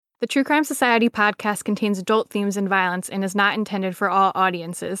The True Crime Society podcast contains adult themes and violence and is not intended for all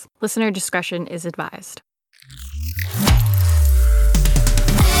audiences. Listener discretion is advised.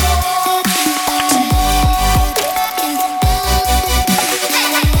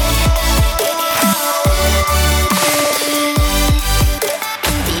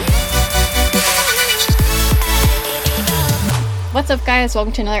 What's up, guys?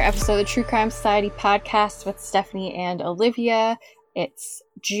 Welcome to another episode of the True Crime Society podcast with Stephanie and Olivia. It's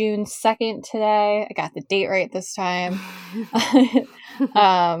June 2nd today. I got the date right this time. It's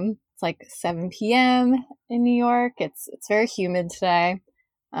like 7 p.m. in New York. It's very humid today.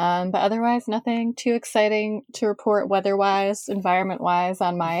 But otherwise, nothing too exciting to report weather-wise, environment-wise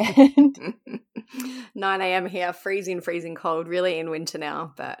on my end. 9 a.m. here, freezing cold, really in winter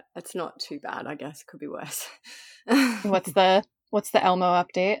now, but it's not too bad, I guess. It could be worse. What's the Elmo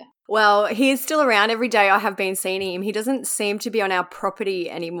update? Well, he's still around every day. I have been seeing him. He doesn't seem to be on our property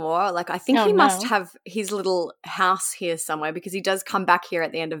anymore. Like, I think he must have his little house here somewhere because he does come back here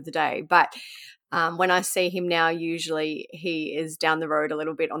at the end of the day. But when I see him now, usually he is down the road a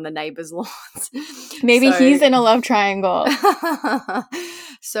little bit on the neighbours' lawns. Maybe he's in a love triangle.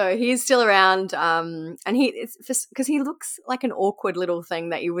 So he's still around, and because he looks like an awkward little thing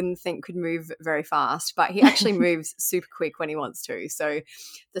that you wouldn't think could move very fast, but he actually moves super quick when he wants to. So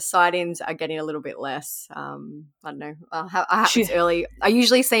the sightings are getting a little bit less. I don't know. It's early. I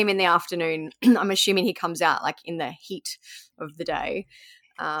usually see him in the afternoon. I'm assuming he comes out like in the heat of the day.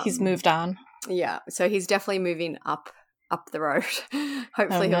 He's moved on. Yeah, so he's definitely moving up the road.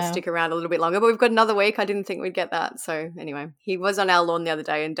 Hopefully he'll stick around a little bit longer, but we've got another week. I didn't think we'd get that. So anyway, he was on our lawn the other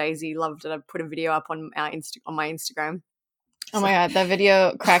day and Daisy loved it. I put a video up on my Instagram. Oh my God, that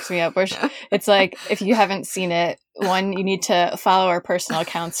video cracks me up. It's like, if you haven't seen it, one, you need to follow our personal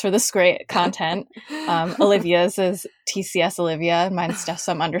accounts for this great content. Olivia's is TCS Olivia, mine's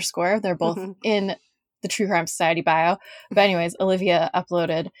Stephsum_. They're both in the True Crime Society bio. But anyways, Olivia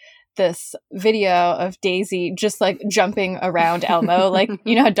uploaded this video of Daisy just like jumping around Elmo, like,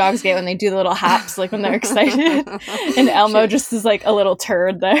 you know how dogs get when they do the little hops, like when they're excited, and Elmo just is like a little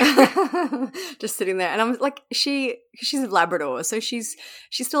turd there, just sitting there. And I'm like, she's a Labrador, so she's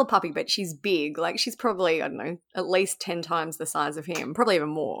still a puppy, but she's big. Like, she's probably, I don't know, at least 10 times the size of him, probably even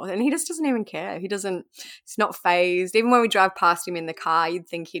more. And he just doesn't even care. He's not phased. Even when we drive past him in the car, you'd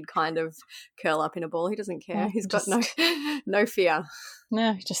think he'd kind of curl up in a ball. He doesn't care. He's got no fear.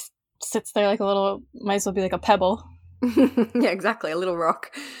 No, he just sits there like a little, might as well be like a pebble. Yeah, exactly, a little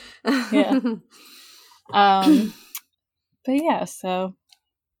rock. Yeah. But yeah, so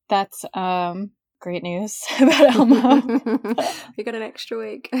that's great news about Elmo. We got an extra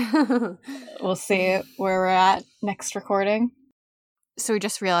week. We'll see where we're at next recording. So we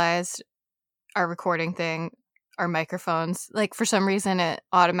just realized our recording thing, our microphones, like for some reason it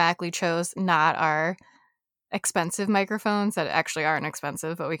automatically chose not our expensive microphones that actually aren't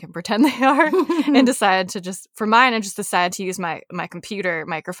expensive, but we can pretend they are, and decided to I just decided to use my computer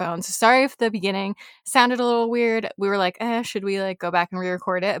microphone. So sorry if the beginning sounded a little weird. We were like, should we like go back and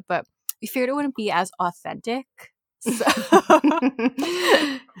re-record it? But we figured it wouldn't be as authentic. So,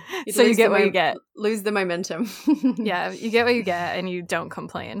 you get what you get. Lose the momentum. Yeah, you get what you get and you don't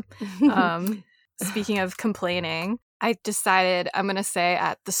complain. Speaking of complaining, I decided I'm going to say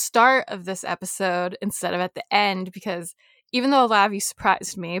at the start of this episode instead of at the end, because even though a lot of you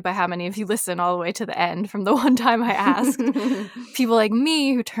surprised me by how many of you listen all the way to the end from the one time I asked, people like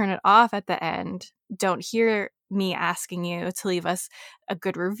me who turn it off at the end don't hear me asking you to leave us a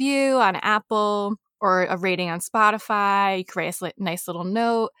good review on Apple or a rating on Spotify. You can write a nice little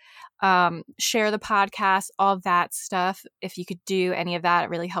note. Share the podcast, all that stuff. If you could do any of that, it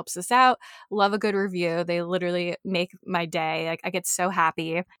really helps us out. Love a good review. They literally make my day. Like, I get so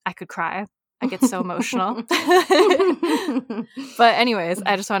happy. I could cry. I get so emotional. But anyways,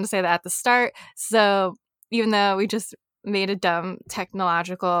 I just wanted to say that at the start. So even though we just made a dumb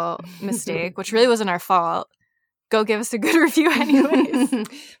technological mistake, which really wasn't our fault, go give us a good review anyways.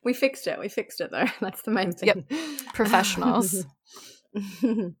 We fixed it though. That's the main thing. Yep. Professionals.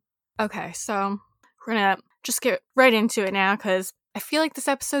 Okay, so we're going to just get right into it now because I feel like this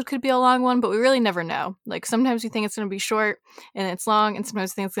episode could be a long one, but we really never know. Like, sometimes we think it's going to be short and it's long, and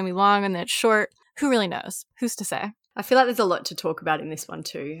sometimes we think it's going to be long and then it's short. Who really knows? Who's to say? I feel like there's a lot to talk about in this one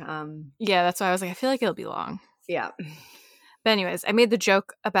too. Yeah, that's why I was like, I feel like it'll be long. Yeah. But anyways, I made the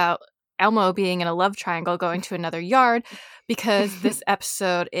joke about Elmo being in a love triangle going to another yard because this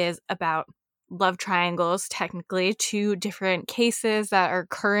episode is about love triangles, technically, 2 different cases that are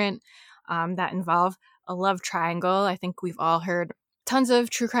current that involve a love triangle. I think we've all heard tons of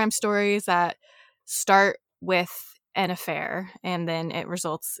true crime stories that start with an affair, and then it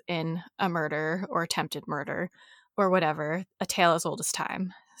results in a murder or attempted murder or whatever, a tale as old as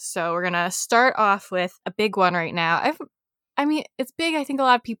time. So we're going to start off with a big one right now. I mean, it's big. I think a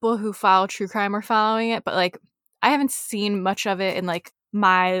lot of people who follow true crime are following it, but like I haven't seen much of it in like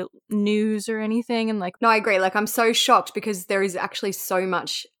my news or anything. And like, no, I agree. Like, I'm so shocked because there is actually so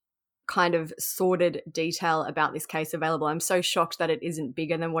much kind of sordid detail about this case available. I'm so shocked that it isn't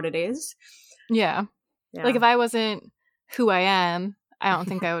bigger than what it is. Yeah. Like if I wasn't who I am, I don't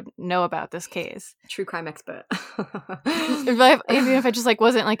think I would know about this case. True crime expert. Even if I just like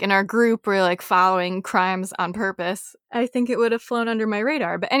wasn't like in our group or like following crimes on purpose, I think it would have flown under my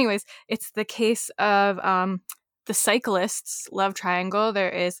radar. But anyways, it's the case of the cyclists' love triangle. There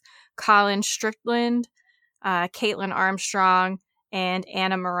is Colin Strickland, Kaitlin Armstrong, and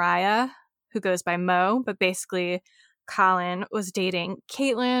Moriah, who goes by Mo. But basically, Colin was dating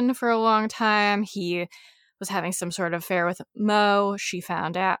Kaitlin for a long time. He was having some sort of affair with Mo.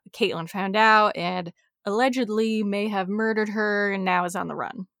 Kaitlin found out, and allegedly may have murdered her, and now is on the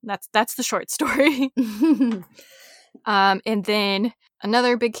run. That's the short story. And then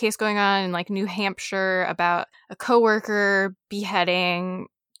another big case going on in like New Hampshire about a coworker beheading,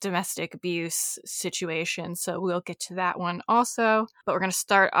 domestic abuse situation. So we'll get to that one also. But we're going to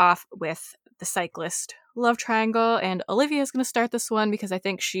start off with the cyclist love triangle, and Olivia is going to start this one because I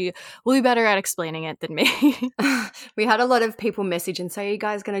think she will be better at explaining it than me. We had a lot of people message and say, are you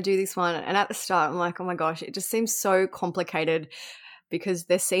guys going to do this one? And at the start, I'm like, oh my gosh, it just seems so complicated because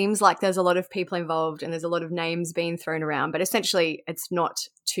there seems like there's a lot of people involved and there's a lot of names being thrown around. But essentially, it's not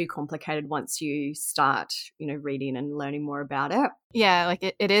too complicated once you start, reading and learning more about it. Yeah, like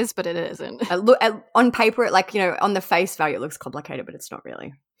it is, but it isn't. On paper, on the face value, it looks complicated, but it's not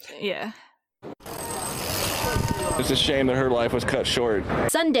really. Yeah. It's a shame that her life was cut short.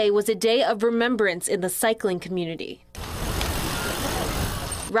 Sunday was a day of remembrance in the cycling community.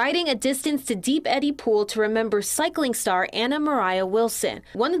 Riding a distance to Deep Eddy Pool to remember cycling star Moriah Wilson,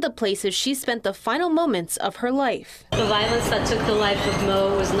 one of the places she spent the final moments of her life. The violence that took the life of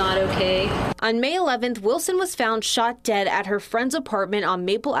Mo was not okay. On May 11th, Wilson was found shot dead at her friend's apartment on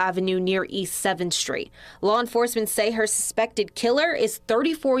Maple Avenue near East 7th Street. Law enforcement say her suspected killer is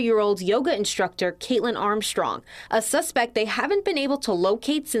 34-year-old yoga instructor Kaitlin Armstrong, a suspect they haven't been able to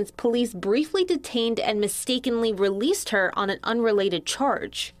locate since police briefly detained and mistakenly released her on an unrelated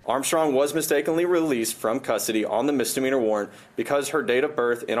charge. Armstrong was mistakenly released from custody on the misdemeanor warrant because her date of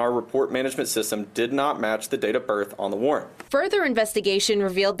birth in our report management system did not match the date of birth on the warrant. Further investigation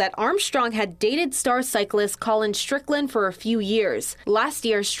revealed that Armstrong had dated star cyclist Colin Strickland for a few years. Last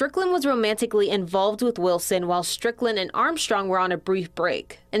year, Strickland was romantically involved with Wilson while Strickland and Armstrong were on a brief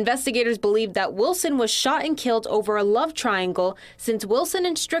break. Investigators believe that Wilson was shot and killed over a love triangle since Wilson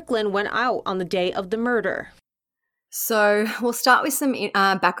and Strickland went out on the day of the murder. So we'll start with some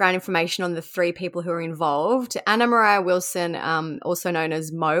background information on the three people who are involved. Moriah Wilson, also known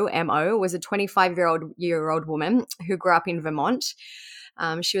as Mo, M-O, was a 25-year-old woman who grew up in Vermont.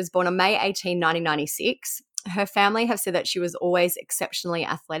 She was born on May 18, 1996. Her family have said that she was always exceptionally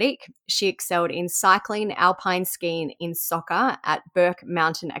athletic. She excelled in cycling, alpine skiing, in soccer at Burke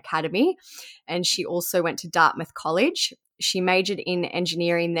Mountain Academy, and she also went to Dartmouth College. She majored in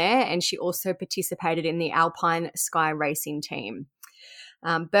engineering there, and she also participated in the Alpine Sky Racing team.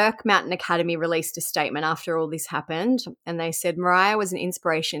 Burke Mountain Academy released a statement after all this happened, and they said Moriah was an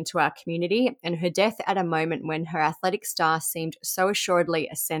inspiration to our community, and her death at a moment when her athletic star seemed so assuredly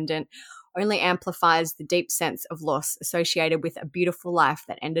ascendant only amplifies the deep sense of loss associated with a beautiful life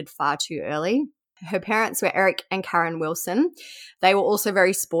that ended far too early. Her parents were Eric and Karen Wilson. They were also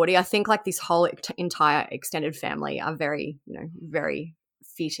very sporty. I think like this whole entire extended family are very, very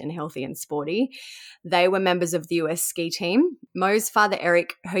fit and healthy and sporty. They were members of the US ski team. Mo's father,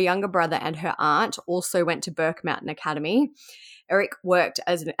 Eric, her younger brother, and her aunt also went to Burke Mountain Academy. Eric worked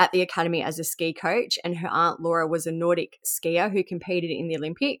at the academy as a ski coach, and her aunt Laura was a Nordic skier who competed in the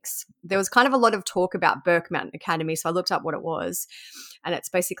Olympics. There was kind of a lot of talk about Burke Mountain Academy, so I looked up what it was. And it's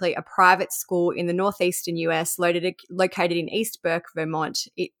basically a private school in the northeastern US located in East Burke, Vermont.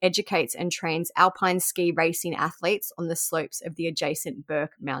 It educates and trains alpine ski racing athletes on the slopes of the adjacent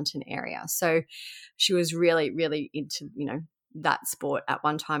Burke Mountain area. So she was really, really into, that sport at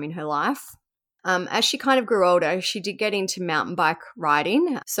one time in her life. As she kind of grew older, she did get into mountain bike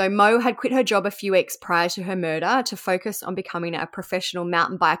riding. So Mo had quit her job a few weeks prior to her murder to focus on becoming a professional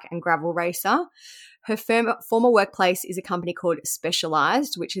mountain bike and gravel racer. Her former workplace is a company called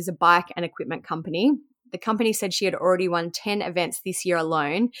Specialized, which is a bike and equipment company. The company said she had already won 10 events this year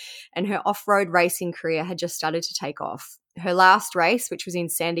alone, and her off-road racing career had just started to take off. Her last race, which was in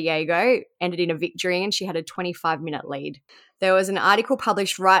San Diego, ended in a victory and she had a 25-minute lead. There was an article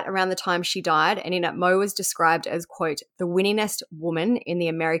published right around the time she died, and in it Mo was described as, quote, the winningest woman in the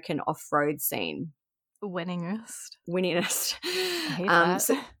American off-road scene. Winningest. I hate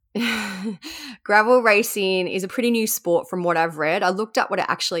that. Gravel racing is a pretty new sport from what I've read. I looked up what it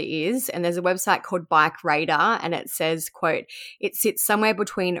actually is, and there's a website called Bike Radar, and it says, quote, it sits somewhere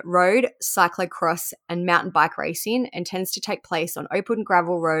between road, cyclocross, and mountain bike racing and tends to take place on open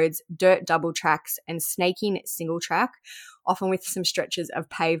gravel roads, dirt double tracks, and snaking single track, often with some stretches of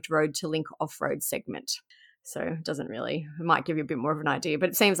paved road to link off-road segment. So it doesn't really, it might give you a bit more of an idea, but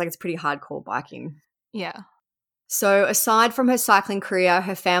it seems like it's pretty hardcore biking. Yeah. So aside from her cycling career,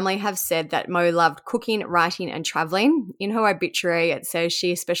 her family have said that Mo loved cooking, writing, and traveling. In her obituary, it says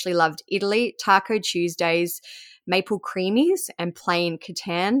she especially loved Italy, Taco Tuesdays, maple creamies, and playing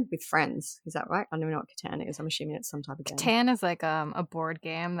Catan with friends. Is that right? I don't even know what Catan is. I'm assuming it's some type of game. Catan is like a board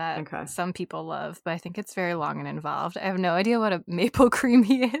game that some people love, but I think it's very long and involved. I have no idea what a maple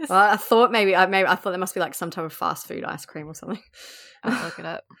creamy is. Well, I thought I thought there must be like some type of fast food ice cream or something. I'll look it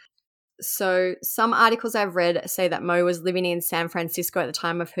up. So some articles I've read say that Mo was living in San Francisco at the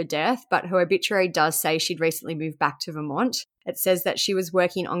time of her death, but her obituary does say she'd recently moved back to Vermont. It says that she was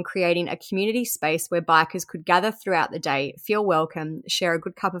working on creating a community space where bikers could gather throughout the day, feel welcome, share a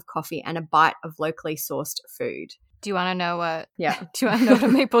good cup of coffee, and a bite of locally sourced food. Do you want to know what? Yeah. Do you want to know what a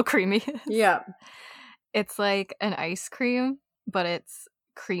maple creamy is? Yeah. It's like an ice cream, but it's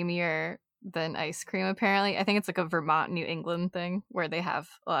creamier than ice cream, apparently. I think it's like a Vermont, New England thing where they have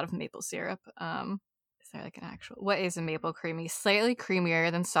a lot of maple syrup. Is there like an actual... What is a maple creamy? Slightly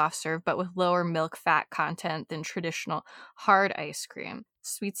creamier than soft serve, but with lower milk fat content than traditional hard ice cream.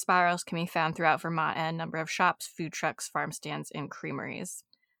 Sweet spirals can be found throughout Vermont and a number of shops, food trucks, farm stands, and creameries.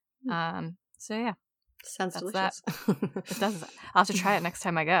 So yeah. Sounds That's delicious. It does. I'll have to try it next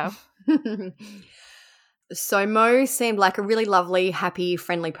time I go. So Mo seemed like a really lovely, happy,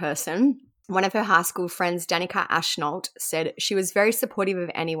 friendly person. One of her high school friends, Danica Ashnault, said she was very supportive of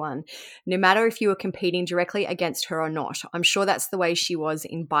anyone, no matter if you were competing directly against her or not. I'm sure that's the way she was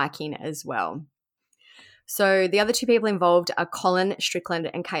in biking as well. So the other two people involved are Colin Strickland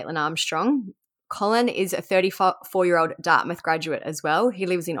and Kaitlin Armstrong. Colin is a 34-year-old Dartmouth graduate as well. He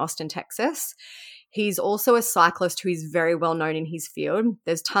lives in Austin, Texas. He's also a cyclist who is very well known in his field.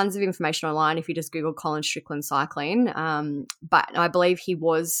 There's tons of information online if you just Google Colin Strickland cycling. But I believe he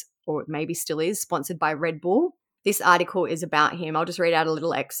was, or maybe still is, sponsored by Red Bull. This article is about him. I'll just read out a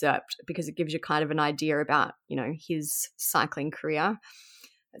little excerpt because it gives you kind of an idea about, his cycling career.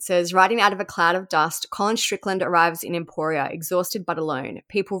 It says, riding out of a cloud of dust, Colin Strickland arrives in Emporia, exhausted but alone.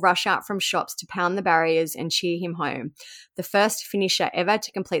 People rush out from shops to pound the barriers and cheer him home. The first finisher ever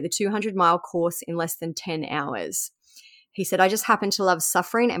to complete the 200-mile course in less than 10 hours. He said, I just happen to love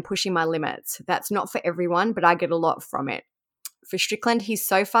suffering and pushing my limits. That's not for everyone, but I get a lot from it. For Strickland, he's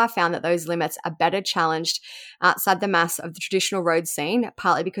so far found that those limits are better challenged outside the mass of the traditional road scene,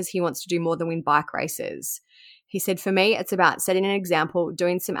 partly because he wants to do more than win bike races. He said, for me, it's about setting an example,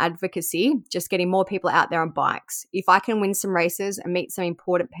 doing some advocacy, just getting more people out there on bikes. If I can win some races and meet some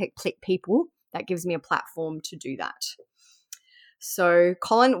important people, that gives me a platform to do that. So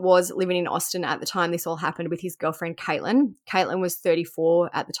Colin was living in Austin at the time this all happened with his girlfriend, Kaitlin. Kaitlin was 34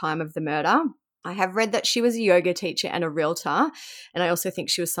 at the time of the murder. I have read that she was a yoga teacher and a realtor, and I also think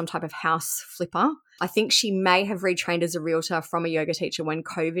she was some type of house flipper. I think she may have retrained as a realtor from a yoga teacher when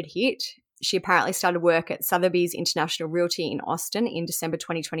COVID hit. She apparently started work at Sotheby's International Realty in Austin in December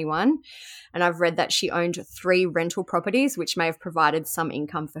 2021, and I've read that she owned 3 rental properties, which may have provided some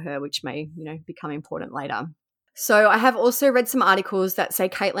income for her, which may, become important later. So I have also read some articles that say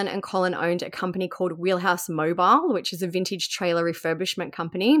Kaitlin and Colin owned a company called Wheelhouse Mobile, which is a vintage trailer refurbishment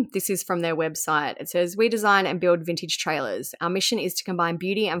company. This is from their website. It says, we design and build vintage trailers. Our mission is to combine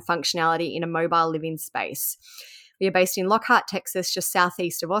beauty and functionality in a mobile living space. We are based in Lockhart, Texas, just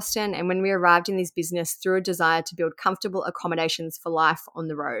southeast of Austin, and when we arrived in this business through a desire to build comfortable accommodations for life on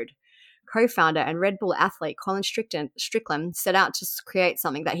the road. Co-founder and Red Bull athlete Colin Strickland set out to create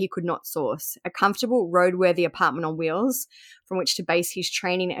something that he could not source, a comfortable, roadworthy apartment on wheels from which to base his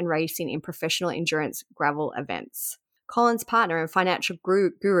training and racing in professional endurance gravel events. Colin's partner and financial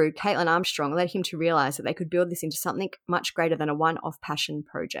guru, Kaitlin Armstrong, led him to realize that they could build this into something much greater than a one-off passion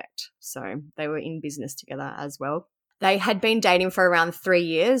project. So they were in business together as well. They had been dating for around 3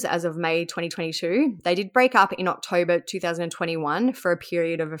 years as of May 2022. They did break up in October 2021 for a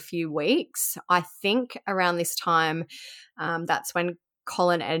period of a few weeks. I think around this time, that's when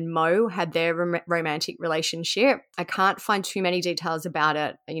Colin and Mo had their romantic relationship. I can't find too many details about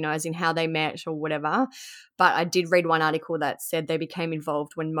it, as in how they met or whatever. But I did read one article that said they became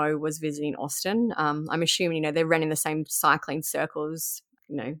involved when Mo was visiting Austin. I'm assuming, they ran in the same cycling circles.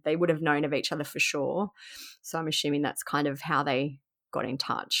 They would have known of each other for sure. So I'm assuming that's kind of how they got in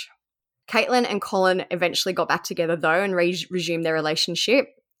touch. Kaitlin and Colin eventually got back together, though, and resumed their relationship.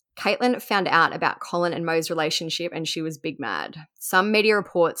 Kaitlin found out about Colin and Mo's relationship and she was big mad. Some media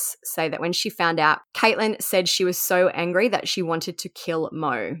reports say that when she found out, Kaitlin said she was so angry that she wanted to kill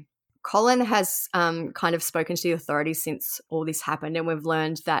Mo. Colin has kind of spoken to the authorities since all this happened, and we've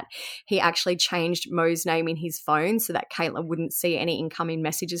learned that he actually changed Mo's name in his phone so that Kaitlin wouldn't see any incoming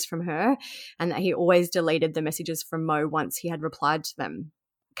messages from her, and that he always deleted the messages from Mo once he had replied to them.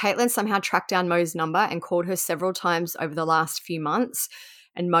 Kaitlin somehow tracked down Mo's number and called her several times over the last few months,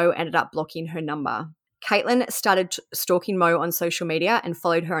 and Mo ended up blocking her number. Kaitlin started stalking Mo on social media and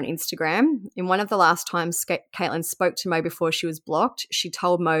followed her on Instagram. In one of the last times Kaitlin spoke to Mo before she was blocked, she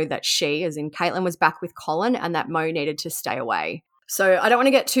told Mo that she, as in Kaitlin, was back with Colin and that Mo needed to stay away. So I don't want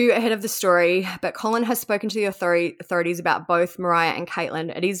to get too ahead of the story, but Colin has spoken to the authorities about both Moriah and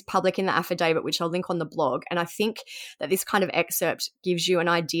Kaitlin. It is public in the affidavit, which I'll link on the blog. And I think that this kind of excerpt gives you an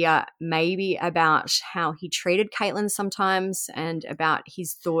idea maybe about how he treated Kaitlin sometimes and about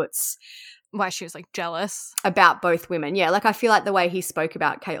his thoughts. Why she was jealous. About both women. Yeah, I feel like the way he spoke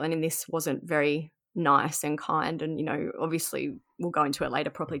about Kaitlin in this wasn't very nice and kind, and obviously we'll go into it later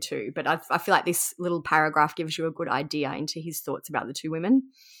properly too, but I feel like this little paragraph gives you a good idea into his thoughts about the two women.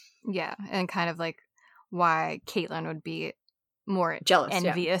 Yeah, and kind of why Kaitlin would be more jealous,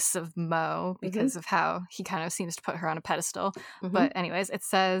 envious of Mo because of how he kind of seems to put her on a pedestal. But anyways, it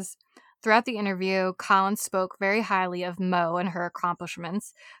says, throughout the interview, Colin spoke very highly of Mo and her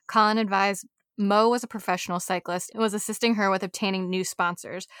accomplishments. Colin advised Mo was a professional cyclist and was assisting her with obtaining new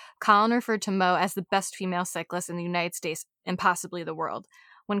sponsors. Colin referred to Mo as the best female cyclist in the United States and possibly the world.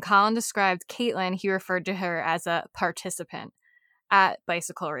 When Colin described Kaitlin, he referred to her as a participant at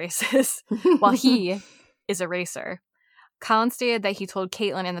bicycle races, while he is a racer. Colin stated that he told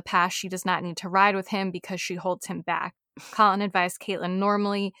Kaitlin in the past she does not need to ride with him because she holds him back. Colin advised Kaitlin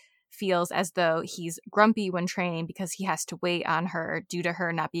normally feels as though he's grumpy when training because he has to wait on her due to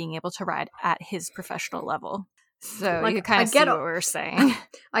her not being able to ride at his professional level. So you kind of see what we're saying.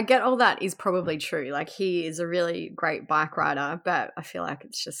 I get all that is probably true. He is a really great bike rider, but I feel like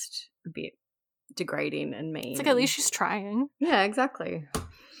it's just a bit degrading and mean. It's at least she's trying. Yeah, exactly. I'm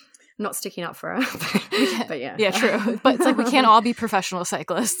not sticking up for her. But yeah. Yeah, true. But it's we can't all be professional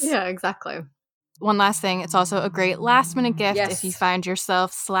cyclists. Yeah, exactly. One last thing, it's also a great last-minute gift if you find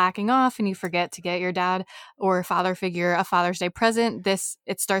yourself slacking off and you forget to get your dad or father figure a Father's Day present.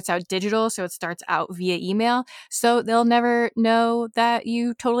 It starts out digital, so it starts out via email, so they'll never know that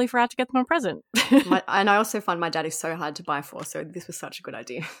you totally forgot to get them a present. And I also find my dad is so hard to buy for, so this was such a good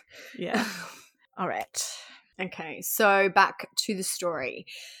idea. Yeah. All right. Okay, so back to the story.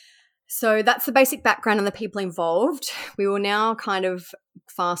 So that's the basic background on the people involved. We will now kind of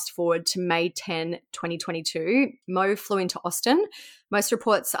fast forward to May 10, 2022. Mo flew into Austin. Most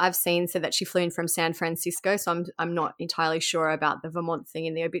reports I've seen said that she flew in from San Francisco, so I'm not entirely sure about the Vermont thing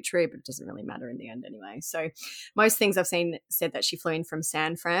in the obituary, but it doesn't really matter in the end anyway. So most things I've seen said that she flew in from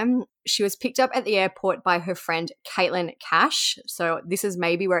San Fran. She was picked up at the airport by her friend Kaitlin Cash. So this is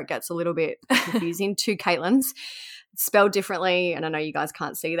maybe where it gets a little bit confusing. Two Kaitlins. Spelled differently, and I know you guys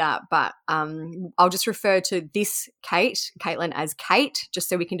can't see that, but I'll just refer to this Kaitlin, as Kate, just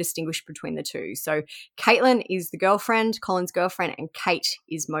so we can distinguish between the two. So Kaitlin is the girlfriend, Colin's girlfriend, and Kate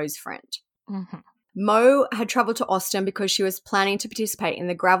is Mo's friend. Mm-hmm. Mo had traveled to Austin because she was planning to participate in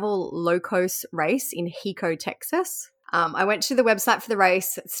the gravel locos race in Hico, Texas. I went to the website for the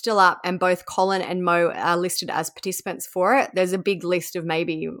race. It's still up, and both Colin and Mo are listed as participants for it. There's a big list of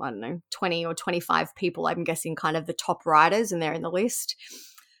maybe, 20 or 25 people, I'm guessing kind of the top riders, and they're in the list.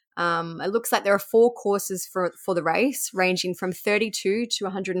 It looks like there are 4 courses for the race, ranging from 32 to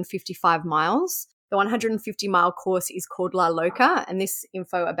 155 miles. The 150-mile course is called La Loca, and this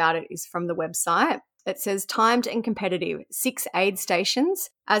info about it is from the website. It says timed and competitive, 6 aid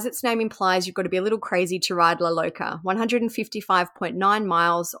stations. As its name implies, you've got to be a little crazy to ride La Loca. 155.9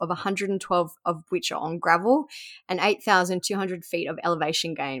 miles of 112 of which are on gravel and 8,200 feet of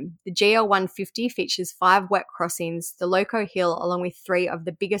elevation gain. The GL 150 features 5 wet crossings, the Loco Hill, along with 3 of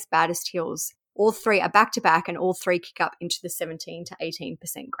the biggest, baddest hills. All 3 are back-to-back, and all 3 kick up into the 17 to 18%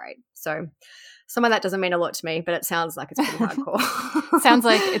 grade. So some of that doesn't mean a lot to me, but it sounds like it's pretty hardcore. Sounds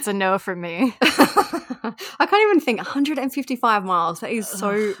like it's a no from me. I can't even think 155 miles. That is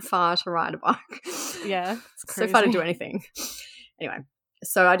so far to ride a bike. Yeah. It's so far to do anything. Anyway,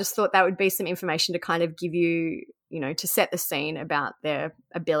 So I just thought that would be some information to kind of give you, to set the scene about their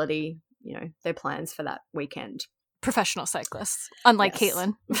ability, their plans for that weekend. Professional cyclists, unlike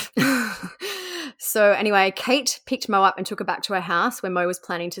Kaitlin. So anyway, Kate picked Mo up and took her back to her house where Mo was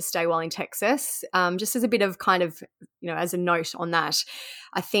planning to stay while in Texas. Just as a bit of kind of, as a note on that,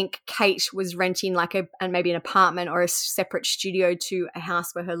 I think Kate was renting maybe an apartment or a separate studio to a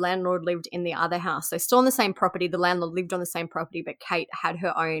house where her landlord lived in the other house. So still on the same property. The landlord lived on the same property, but Kate had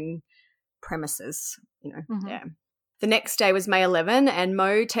her own premises, yeah. The next day was May 11, and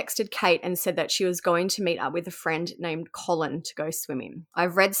Mo texted Kate and said that she was going to meet up with a friend named Colin to go swimming.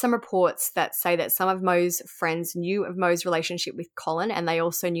 I've read some reports that say that some of Mo's friends knew of Mo's relationship with Colin, and they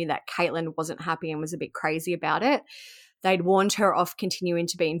also knew that Kaitlin wasn't happy and was a bit crazy about it. They'd warned her off continuing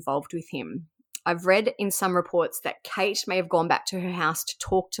to be involved with him. I've read in some reports that Kate may have gone back to her house to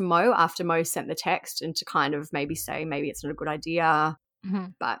talk to Mo after Mo sent the text and to kind of maybe say maybe it's not a good idea.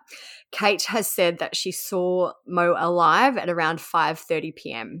 But Kate has said that she saw Mo alive at around 5:30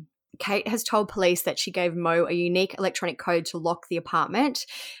 p.m. Kate has told police that she gave Mo a unique electronic code to lock the apartment,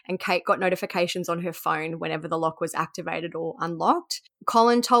 and Kate got notifications on her phone whenever the lock was activated or unlocked.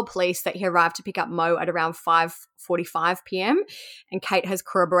 Colin told police that he arrived to pick up Mo at around 5:45 p.m, and Kate has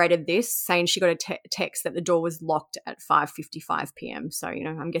corroborated this, saying she got a text that the door was locked at 5:55 p.m. So,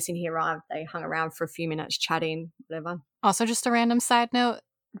 I'm guessing he arrived, they hung around for a few minutes chatting, whatever. Also, just a random side note,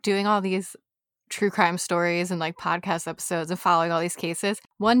 doing all these true crime stories and podcast episodes and following all these cases,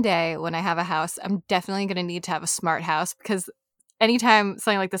 one day when I have a house, I'm definitely going to need to have a smart house, because anytime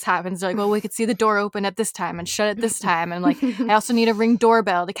something like this happens, they're like, well, we could see the door open at this time and shut at this time. And I also need a Ring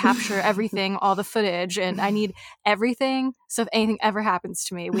doorbell to capture everything, all the footage, and I need everything. So if anything ever happens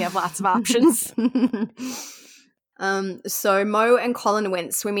to me, we have lots of options. So Mo and Colin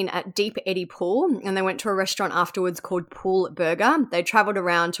went swimming at Deep Eddy Pool, and they went to a restaurant afterwards called Pool Burger. They traveled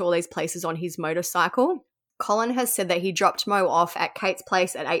around to all these places on his motorcycle. Colin has said that he dropped Mo off at Kate's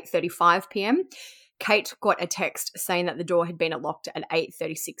place at 8:35 p.m. Kate got a text saying that the door had been locked at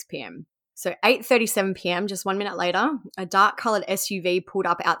 8:36 p.m. So 8:37 p.m, just 1 minute later, a dark-coloured SUV pulled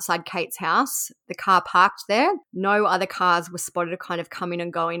up outside Kate's house. The car parked there. No other cars were spotted kind of coming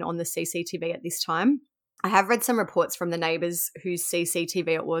and going on the CCTV at this time. I have read some reports from the neighbours whose CCTV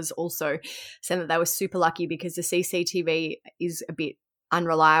it was also, saying that they were super lucky because the CCTV is a bit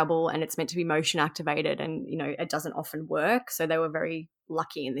unreliable and it's meant to be motion activated, and it doesn't often work. So they were very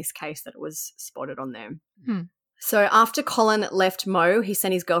lucky in this case that it was spotted on them. So after Colin left Mo, he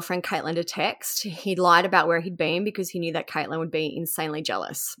sent his girlfriend Kaitlin a text. He lied about where he'd been because he knew that Kaitlin would be insanely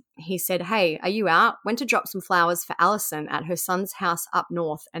jealous. He said, "Hey, are you out? Went to drop some flowers for Allison at her son's house up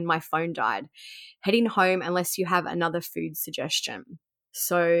north and my phone died. Heading home unless you have another food suggestion."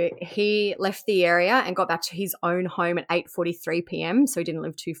 So he left the area and got back to his own home at 8:43 p.m, so he didn't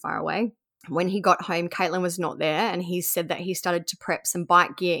live too far away. When he got home, Kaitlin was not there, and he said that he started to prep some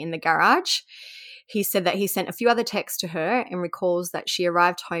bike gear in the garage. He said that he sent a few other texts to her and recalls that she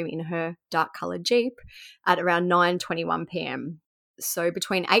arrived home in her dark-coloured Jeep at around 9:21 p.m. So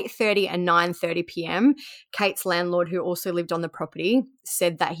between 8:30 and 9:30 p.m, Kate's landlord, who also lived on the property,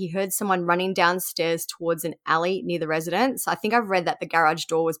 said that he heard someone running downstairs towards an alley near the residence. I think I've read that the garage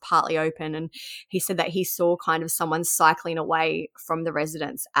door was partly open, and he said that he saw kind of someone cycling away from the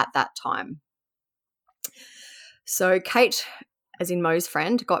residence at that time. So Kate, as in Mo's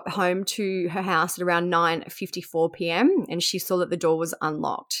friend, got home to her house at around 9:54 p.m, and she saw that the door was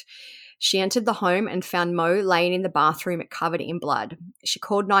unlocked. She entered the home and found Mo laying in the bathroom covered in blood. She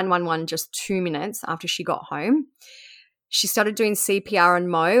called 911 just 2 minutes after she got home. She started doing CPR on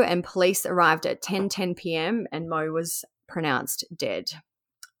Mo, and police arrived at 10:10 p.m, and Mo was pronounced dead.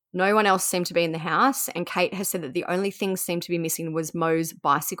 No one else seemed to be in the house, and Kate has said that the only thing seemed to be missing was Mo's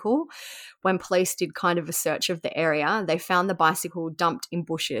bicycle. When police did kind of a search of the area, they found the bicycle dumped in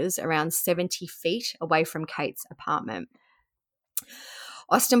bushes around 70 feet away from Kate's apartment.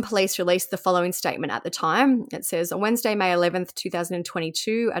 Austin police released the following statement at the time. It says, on Wednesday, May 11th,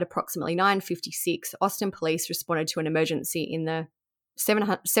 2022, at approximately 9:56, Austin police responded to an emergency in the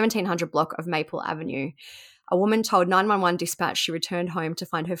 1700 block of Maple Avenue. A woman told 911 dispatch she returned home to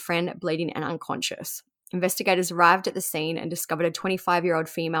find her friend bleeding and unconscious. Investigators arrived at the scene and discovered a 25-year-old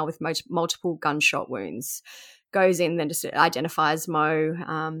female with multiple gunshot wounds. Goes in, then just identifies Mo,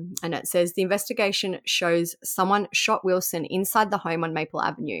 and it says the investigation shows someone shot Wilson inside the home on Maple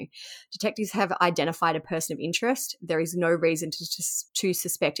Avenue. Detectives have identified a person of interest. There is no reason to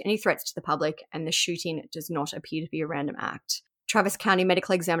suspect any threats to the public, and the shooting does not appear to be a random act. Travis County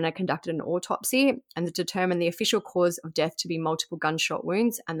medical examiner conducted an autopsy and determined the official cause of death to be multiple gunshot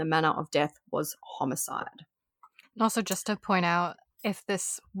wounds, and the manner of death was homicide. Also, just to point out, if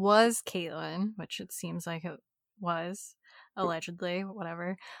this was Kaitlin, which it seems like it was, allegedly,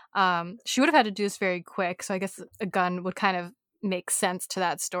 whatever, she would have had to do this very quick. So I guess a gun would kind of make sense to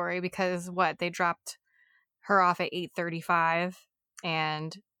that story because they dropped her off at 8:35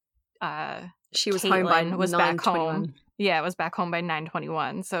 and she was Kaitlin home by was back home. 9:21. Yeah, it was back home by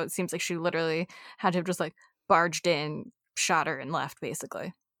 9:21. So it seems like she literally had to have just like barged in, shot her, and left,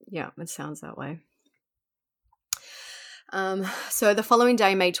 basically. Yeah, it sounds that way. So the following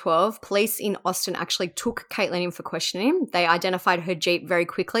day, May 12, police in Austin actually took Kaitlin in for questioning. They identified her Jeep very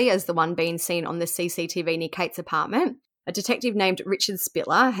quickly as the one being seen on the CCTV near Kate's apartment. A detective named Richard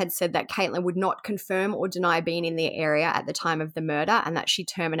Spittler had said that Kaitlin would not confirm or deny being in the area at the time of the murder and that she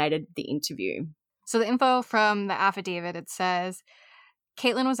terminated the interview. So the info from the affidavit, it says,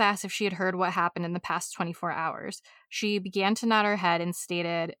 Kaitlin was asked if she had heard what happened in the past 24 hours. She began to nod her head and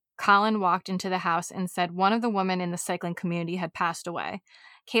stated, Colin walked into the house and said one of the women in the cycling community had passed away.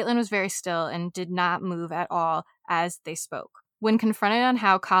 Kaitlin was very still and did not move at all as they spoke. When confronted on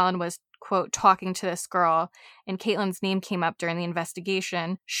how Colin was, quote, talking to this girl, and Caitlin's name came up during the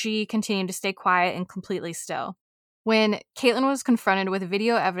investigation, she continued to stay quiet and completely still. When Kaitlin was confronted with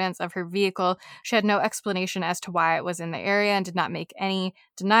video evidence of her vehicle, she had no explanation as to why it was in the area and did not make any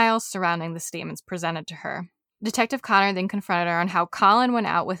denials surrounding the statements presented to her. Detective Connor then confronted her on how Colin went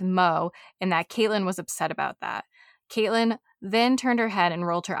out with Mo and that Kaitlin was upset about that. Kaitlin then turned her head and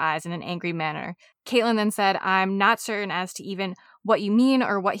rolled her eyes in an angry manner. Kaitlin then said, I'm not certain as to even what you mean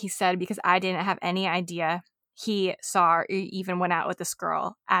or what he said because I didn't have any idea he saw or even went out with this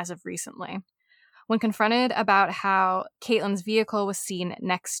girl as of recently. When confronted about how Caitlin's vehicle was seen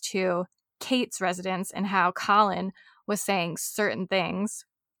next to Kate's residence and how Colin was saying certain things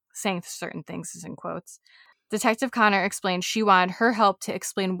is in quotes, Detective Connor explained she wanted her help to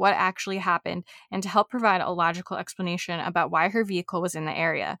explain what actually happened and to help provide a logical explanation about why her vehicle was in the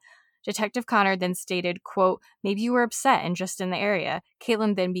area. Detective Connor then stated, quote, maybe you were upset and just in the area.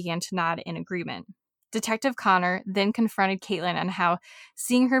 Kaitlin then began to nod in agreement. Detective Connor then confronted Kaitlin on how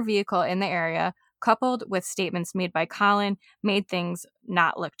seeing her vehicle in the area, coupled with statements made by Colin, made things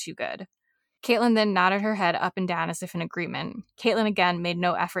not look too good. Kaitlin then nodded her head up and down as if in agreement. Kaitlin again made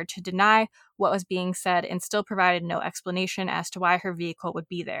no effort to deny what was being said and still provided no explanation as to why her vehicle would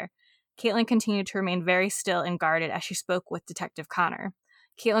be there. Kaitlin continued to remain very still and guarded as she spoke with Detective Connor.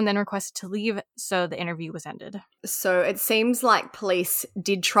 Kaitlin then requested to leave, so the interview was ended. So it seems like police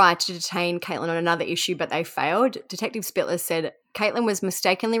did try to detain Kaitlin on another issue, but they failed. Detective Spittler said Kaitlin was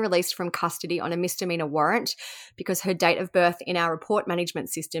mistakenly released from custody on a misdemeanor warrant because her date of birth in our report management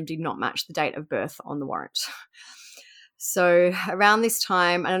system did not match the date of birth on the warrant. So around this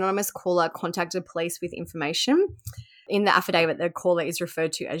time, an anonymous caller contacted police with information. In the affidavit, the caller is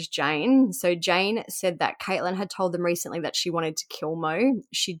referred to as Jane. So Jane said that Kaitlin had told them recently that she wanted to kill Mo.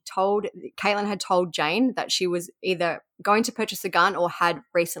 Kaitlin had told Jane that she was either going to purchase a gun or had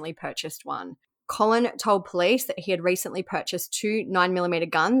recently purchased one. Colin told police that he had recently purchased 2 9mm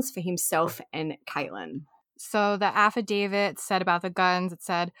guns for himself and Kaitlin. So the affidavit said about the guns, it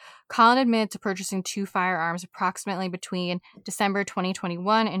said, Colin admitted to purchasing 2 firearms approximately between December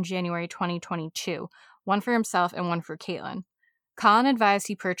 2021 and January 2022. One for himself and one for Kaitlin. Colin advised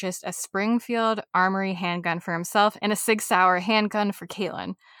he purchased a Springfield Armory handgun for himself and a Sig Sauer handgun for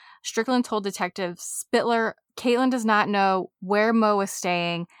Kaitlin. Strickland told Detective Spittler, Kaitlin does not know where Mo was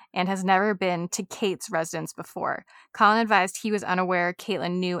staying and has never been to Kate's residence before. Colin advised he was unaware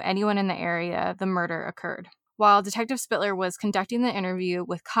Kaitlin knew anyone in the area the murder occurred. While Detective Spittler was conducting the interview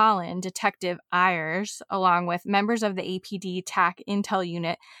with Colin, Detective Ayers, along with members of the APD TAC Intel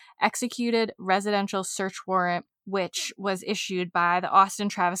Unit, executed residential search warrant, which was issued by the Austin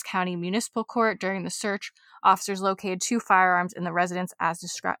Travis County Municipal Court. During the search, officers located 2 firearms in the residence as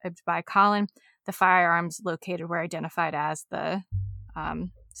described by Colin. The firearms located were identified as the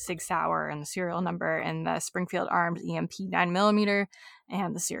Sig Sauer and the serial number, and the Springfield Arms EMP 9mm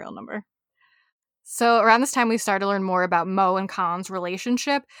and the serial number. So around this time, we started to learn more about Mo and Colin's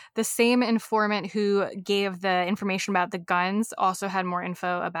relationship. The same informant who gave the information about the guns also had more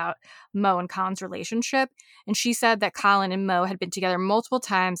info about Mo and Colin's relationship. And she said that Colin and Mo had been together multiple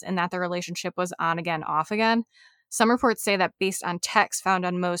times and that their relationship was on again, off again. Some reports say that based on texts found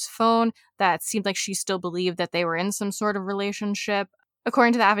on Mo's phone, that it seemed like she still believed that they were in some sort of relationship.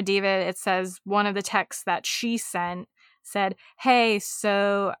 According to the affidavit, it says one of the texts that she sent said, hey,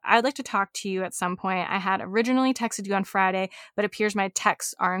 so I'd like to talk to you at some point. I had originally texted you on Friday, but it appears my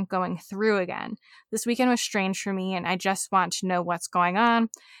texts aren't going through again. This weekend was strange for me, and I just want to know what's going on.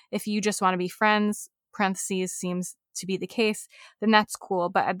 If you just want to be friends, parentheses, seems to be the case, then that's cool.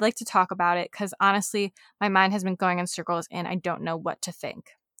 But I'd like to talk about it because honestly, my mind has been going in circles and I don't know what to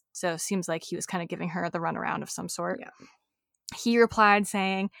think. So it seems like he was kind of giving her the runaround of some sort. Yeah. He replied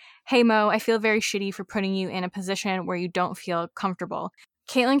saying, "Hey Mo, I feel very shitty for putting you in a position where you don't feel comfortable.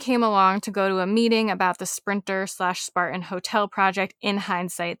 Kaitlin came along to go to a meeting about the Sprinter/Spartan hotel project. In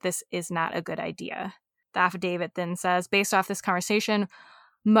hindsight, this is not a good idea." The affidavit then says, based off this conversation,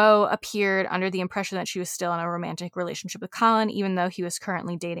 Mo appeared under the impression that she was still in a romantic relationship with Colin, even though he was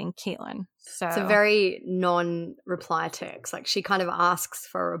currently dating Kaitlin. So it's a very non-reply text. Like, she kind of asks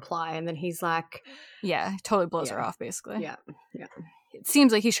for a reply, and then he's like... Yeah, totally blows her off, basically. Yeah. It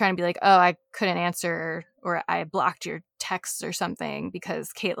seems like he's trying to be like, oh, I couldn't answer, or I blocked your texts or something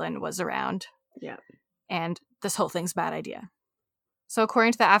because Kaitlin was around. Yeah. And this whole thing's a bad idea. So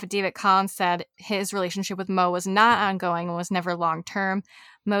according to the affidavit, Colin said his relationship with Mo was not ongoing and was never long-term.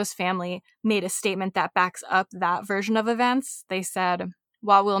 Mo's family made a statement that backs up that version of events. They said,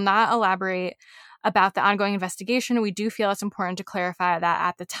 while we'll not elaborate about the ongoing investigation, we do feel it's important to clarify that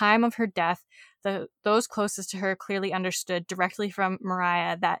at the time of her death, those closest to her clearly understood directly from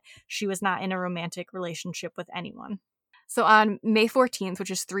Moriah that she was not in a romantic relationship with anyone. So on May 14th,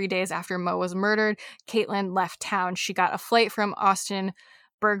 which is 3 days after Mo was murdered, Kaitlin left town. She got a flight from Austin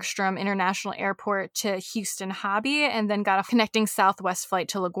Bergstrom International Airport to Houston Hobby and then got a connecting Southwest flight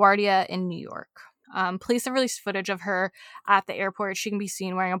to LaGuardia in New York. Police have released footage of her at the airport. She can be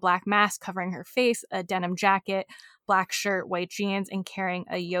seen wearing a black mask covering her face, a denim jacket, black shirt, white jeans, and carrying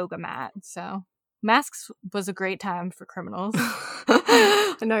a yoga mat. So masks was a great time for criminals.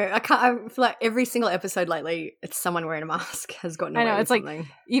 I know. I feel like every single episode lately, it's someone wearing a mask has gotten away with something. Like,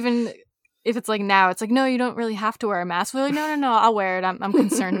 even if it's like now, it's like, no, you don't really have to wear a mask. We're like, no, I'll wear it. I'm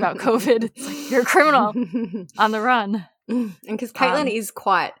concerned about COVID. It's like, you're a criminal on the run. And because Kaitlin is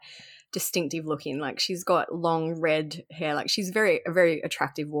quite distinctive looking, like she's got long red hair, like she's a very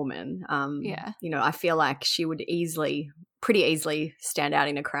attractive woman. I feel like she would pretty easily stand out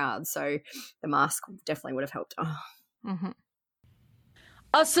in a crowd, so the mask definitely would have helped her. Mm-hmm.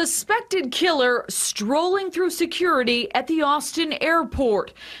 A suspected killer strolling through security at the Austin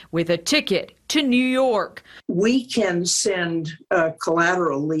airport with a ticket to New York. We can send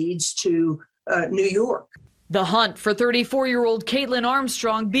collateral leads to New York. The hunt for 34-year-old Kaitlin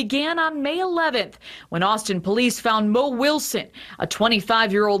Armstrong began on May 11th when Austin police found Mo Wilson, a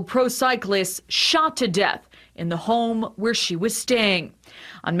 25-year-old pro cyclist, shot to death in the home where she was staying.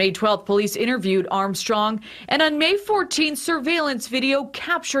 On May 12th, police interviewed Armstrong, and on May 14th, surveillance video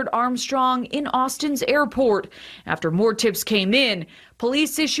captured Armstrong in Austin's airport. After more tips came in,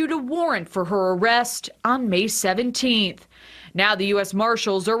 police issued a warrant for her arrest on May 17th. Now the U.S.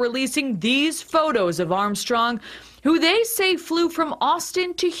 Marshals are releasing these photos of Armstrong, who they say flew from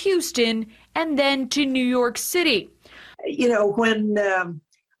Austin to Houston and then to New York City. You know,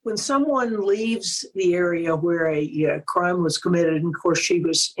 when someone leaves the area where a crime was committed, and of course she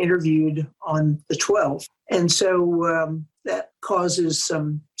was interviewed on the 12th, and so that causes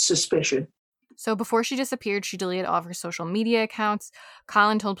some suspicion. So before she disappeared, she deleted all of her social media accounts.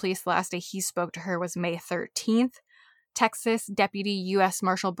 Colin told police the last day he spoke to her was May 13th. Texas Deputy U.S.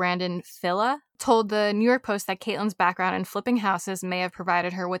 Marshal Brandon Filla told the New York Post that Kaitlin's background in flipping houses may have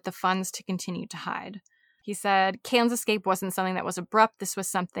provided her with the funds to continue to hide. He said Kaitlin's escape wasn't something that was abrupt. This was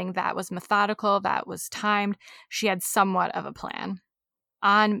something that was methodical, that was timed. She had somewhat of a plan.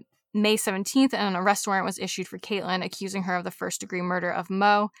 On May 17th, an arrest warrant was issued for Kaitlin, accusing her of the first-degree murder of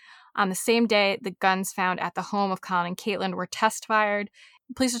Mo. On the same day, the guns found at the home of Colin and Kaitlin were test-fired.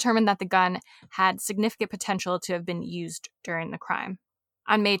 Police determined that the gun had significant potential to have been used during the crime.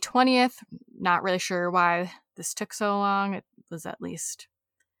 On May 20th, not really sure why this took so long. It was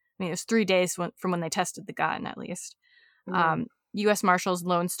it was 3 days from when they tested the gun, at least. Mm-hmm. U.S. Marshals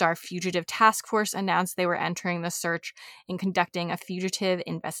Lone Star Fugitive Task Force announced they were entering the search and conducting a fugitive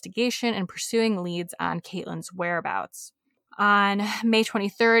investigation and pursuing leads on Kaitlin's whereabouts. On May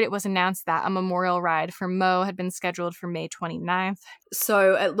 23rd, it was announced that a memorial ride for Mo had been scheduled for May 29th.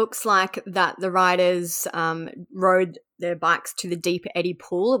 So it looks like that the riders rode their bikes to the Deep Eddy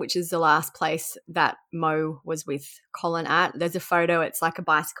Pool, which is the last place that Mo was with Colin at. There's a photo. It's like a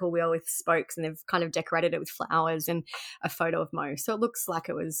bicycle wheel with spokes, and they've kind of decorated it with flowers and a photo of Mo. So it looks like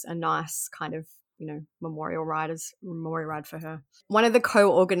it was a nice kind of memorial ride for her. One of the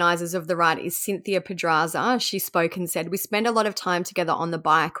co-organizers of the ride is Cynthia Pedraza. She spoke and said, "We spend a lot of time together on the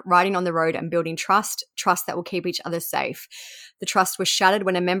bike, riding on the road and building trust that will keep each other safe. The trust was shattered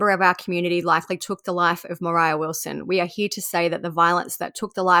when a member of our community likely took the life of Moriah Wilson. We are here to say that the violence that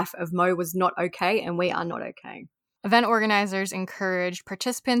took the life of Mo was not okay, and we are not okay." Event organizers encouraged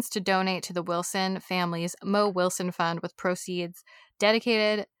participants to donate to the Wilson family's Mo Wilson Fund with proceeds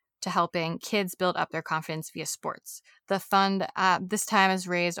dedicated to helping kids build up their confidence via sports. The fund this time has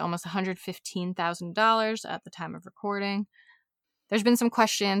raised almost $115,000 at the time of recording. There's been some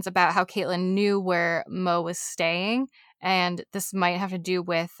questions about how Kaitlin knew where Mo was staying, and this might have to do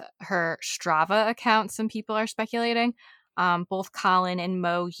with her Strava account, some people are speculating. Both Colin and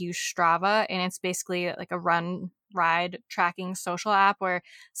Mo use Strava, and it's basically like a ride tracking social app where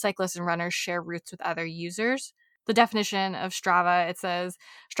cyclists and runners share routes with other users. The definition of Strava, it says,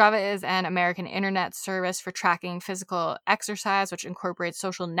 Strava is an American internet service for tracking physical exercise, which incorporates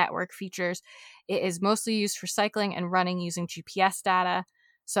social network features. It is mostly used for cycling and running using GPS data.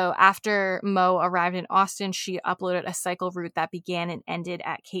 So after Mo arrived in Austin, she uploaded a cycle route that began and ended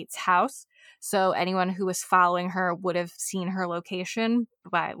at Kate's house. So anyone who was following her would have seen her location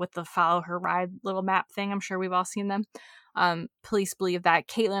with the follow her ride little map thing. I'm sure we've all seen them. Police believe that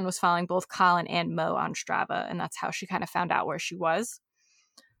Kaitlin was following both Colin and Mo on Strava, and that's how she kind of found out where she was.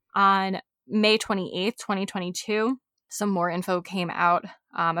 On May 28th, 2022, some more info came out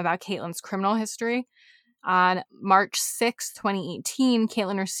about Caitlin's criminal history. On March 6, 2018,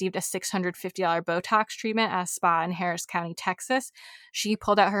 Kaitlin received a $650 Botox treatment at a spa in Harris County, Texas. She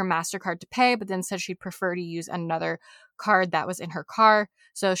pulled out her MasterCard to pay, but then said she'd prefer to use another card that was in her car.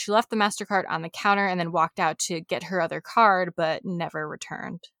 So she left the MasterCard on the counter and then walked out to get her other card, but never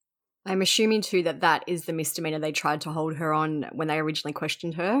returned. I'm assuming, too, that is the misdemeanor they tried to hold her on when they originally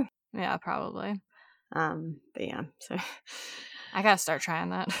questioned her. Yeah, probably. But yeah, so I gotta start trying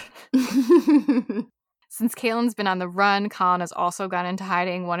that. Since Caitlin's been on the run, Colin has also gone into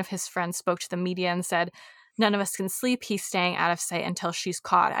hiding. One of his friends spoke to the media and said, "None of us can sleep. He's staying out of sight until she's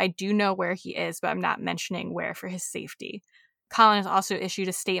caught. I do know where he is, but I'm not mentioning where for his safety." Colin has also issued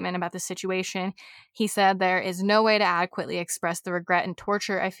a statement about the situation. He said, "There is no way to adequately express the regret and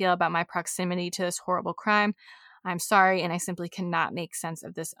torture I feel about my proximity to this horrible crime. I'm sorry, and I simply cannot make sense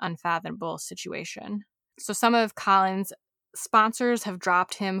of this unfathomable situation." So some of Colin's sponsors have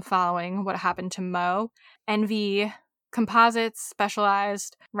dropped him following what happened to Mo. NV Composites,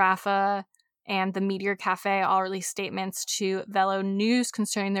 Specialized, Rafa, and the Meteor Cafe all released statements to Velo News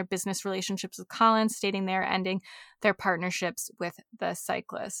concerning their business relationships with Colin, stating they are ending their partnerships with the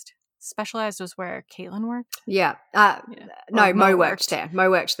cyclist. Specialized was where Kaitlin worked? Yeah. No, Mo worked there. Mo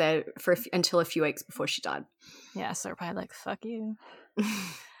worked there until a few weeks before she died. Yeah, so they're probably like, fuck you.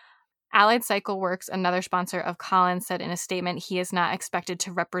 Allied Cycle Works, another sponsor of Colin, said in a statement he is not expected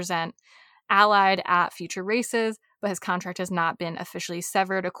to represent Allied at future races, but his contract has not been officially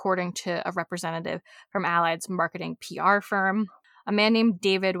severed, according to a representative from Allied's marketing PR firm. A man named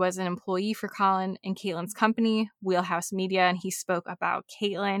David was an employee for Colin and Caitlin's company, Wheelhouse Media, and he spoke about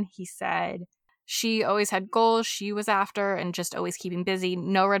Kaitlin. He said, "She always had goals she was after and just always keeping busy.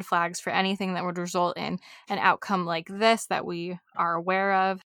 No red flags for anything that would result in an outcome like this that we are aware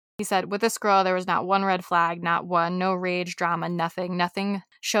of." He said, "With this girl, there was not one red flag, not one, no rage, drama, nothing. Nothing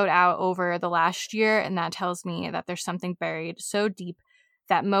showed out over the last year, and that tells me that there's something buried so deep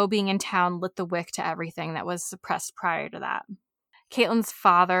that Mo being in town lit the wick to everything that was suppressed prior to that." Caitlin's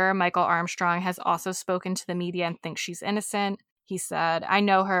father, Michael Armstrong, has also spoken to the media and thinks she's innocent. He said, "I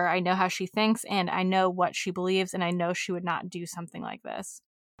know her, I know how she thinks, and I know what she believes, and I know she would not do something like this."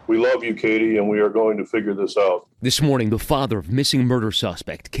 We love you, Katie, and we are going to figure this out. This morning, the father of missing murder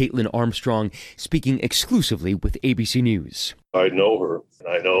suspect Kaitlin Armstrong speaking exclusively with ABC News. I know her, and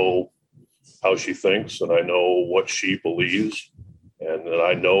I know how she thinks, and I know what she believes, and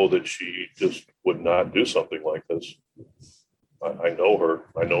I know that she just would not do something like this. I know her.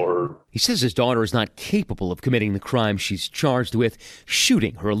 I know her. He says his daughter is not capable of committing the crime she's charged with,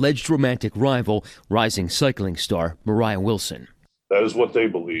 shooting her alleged romantic rival, rising cycling star Moriah Wilson. That is what they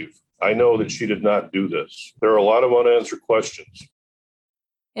believe. I know that she did not do this. There are a lot of unanswered questions.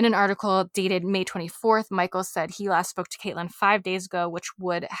 In an article dated May 24th, Michael said he last spoke to Kaitlin 5 days ago, which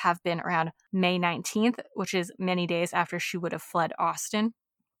would have been around May 19th, which is many days after she would have fled Austin.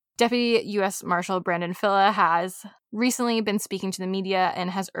 Deputy U.S. Marshal Brandon Filla has recently been speaking to the media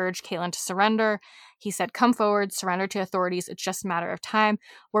and has urged Kaitlin to surrender. He said, "Come forward, surrender to authorities. It's just a matter of time.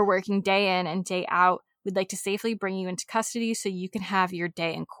 We're working day in and day out. We'd like to safely bring you into custody so you can have your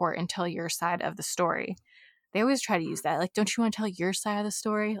day in court and tell your side of the story." They always try to use that. Like, don't you want to tell your side of the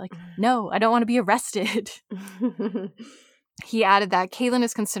story? Like, no, I don't want to be arrested. He added that Kaitlin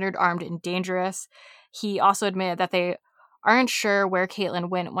is considered armed and dangerous. He also admitted that they aren't sure where Kaitlin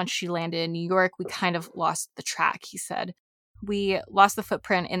went once she landed in New York. "We kind of lost the track," he said. "We lost the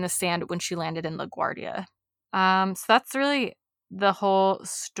footprint in the sand when she landed in LaGuardia." So that's really the whole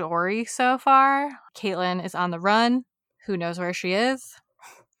story so far. Kaitlin is on the run. Who knows where she is?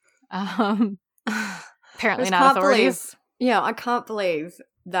 Apparently not authorities. I can't believe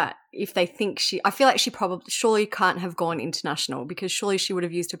that if they think I feel like she surely can't have gone international, because surely she would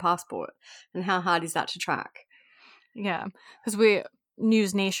have used her passport. And how hard is that to track? Yeah, because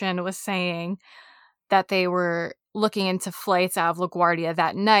News Nation was saying that they were looking into flights out of LaGuardia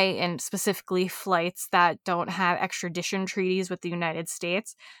that night, and specifically flights that don't have extradition treaties with the United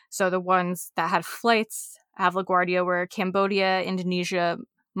States. So the ones that had flights out of LaGuardia were Cambodia, Indonesia,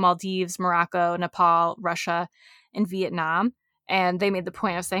 Maldives, Morocco, Nepal, Russia, and Vietnam. And they made the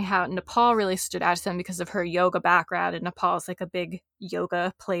point of saying how Nepal really stood out to them because of her yoga background, and Nepal is like a big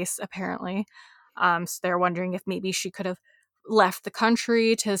yoga place, apparently. So they're wondering if maybe she could have left the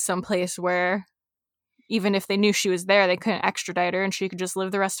country to some place where, even if they knew she was there, they couldn't extradite her and she could just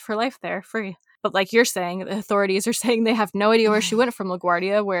live the rest of her life there free. But like you're saying, the authorities are saying they have no idea where she went from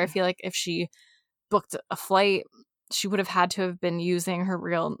LaGuardia, where I feel like if she booked a flight, she would have had to have been using her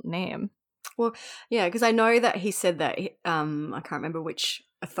real name. Well, yeah, because I know that he said that, I can't remember which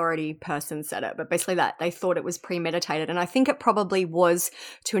authority person said it, but basically that they thought it was premeditated. And I think it probably was,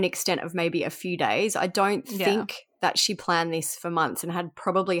 to an extent of maybe a few days. I don't think that she planned this for months and had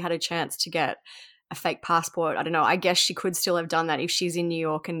probably had a chance to get a fake passport. I don't know. I guess she could still have done that if she's in New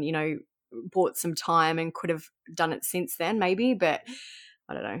York and, bought some time and could have done it since then, maybe. But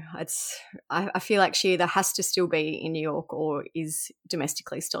I don't know. I feel like she either has to still be in New York or is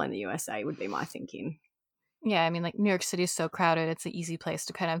domestically still in the USA, would be my thinking. Yeah, I mean, like, New York City is so crowded. It's an easy place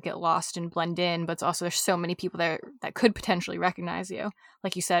to kind of get lost and blend in, but it's also there's so many people there that could potentially recognize you.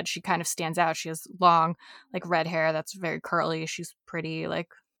 Like you said, she kind of stands out. She has long, like, red hair that's very curly. She's pretty, like,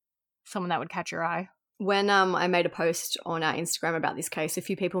 someone that would catch your eye. When I made a post on our Instagram about this case, a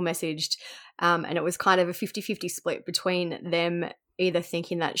few people messaged, and it was kind of a 50-50 split between them either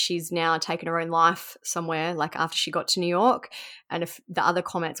thinking that she's now taken her own life somewhere, like after she got to New York, and if the other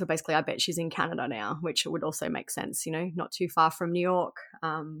comments were basically, I bet she's in Canada now, which would also make sense, not too far from New York.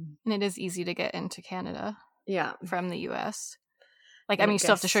 And it is easy to get into Canada from the US. Like, I mean, you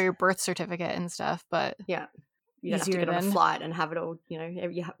still have to show your birth certificate and stuff, but yeah. You don't have to get on a flight and have it all,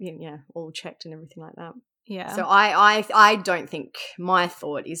 all checked and everything like that. Yeah. So I don't think, my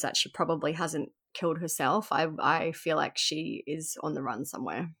thought is that she probably hasn't killed herself. I feel like she is on the run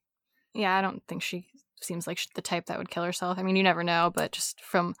somewhere. Yeah, I don't think she seems like the type that would kill herself. I mean, you never know, but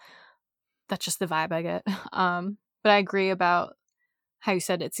that's just the vibe I get. But I agree about how you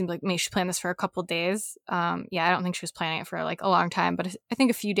said it seemed like maybe she planned this for a couple days. I don't think she was planning it for like a long time, but I think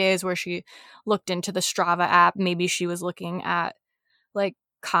a few days where she looked into the Strava app. Maybe she was looking at like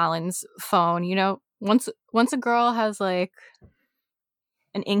Colin's phone. Once a girl has like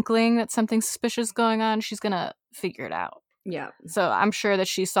an inkling that something suspicious going on, she's gonna figure it out. Yeah. So I'm sure that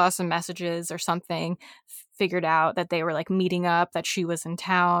she saw some messages or something, figured out that they were like meeting up, that she was in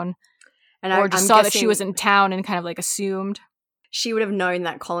town, and or just saw that she was in town and kind of like assumed. She would have known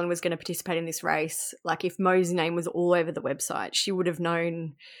that Colin was going to participate in this race. Like, if Mo's name was all over the website, she would have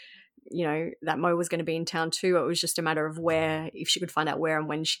known, that Mo was going to be in town too. It was just a matter of if she could find out where and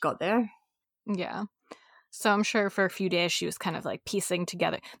when she got there. Yeah. So I'm sure for a few days she was kind of like piecing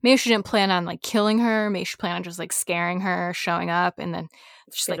together. Maybe she didn't plan on like killing her. Maybe she planned on just like scaring her, showing up, and then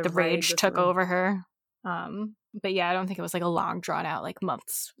just like the rage took over her. But yeah, I don't think it was like a long drawn out, like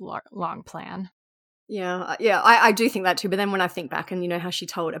months long plan. Yeah, I do think that too. But then when I think back and how she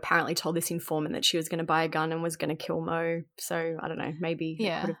apparently told this informant that she was going to buy a gun and was going to kill Mo. So I don't know, maybe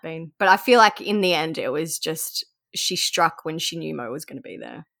it could have been. But I feel like in the end it was just she struck when she knew Mo was going to be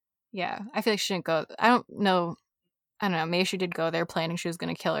there. Yeah, I feel like she didn't go. I don't know. Maybe she did go there planning she was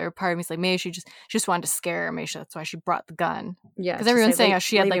going to kill her. Part of me is like, maybe she just wanted to scare her. Maybe that's why she brought the gun. Yeah, because everyone's saying how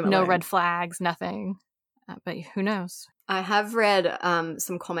she had like no red flags, nothing. But who knows? I have read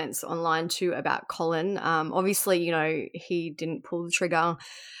some comments online too about Colin. Obviously, he didn't pull the trigger,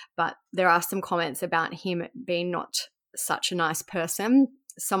 but there are some comments about him being not such a nice person.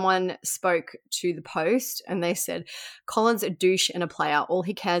 Someone spoke to the Post and they said, Colin's a douche and a player. All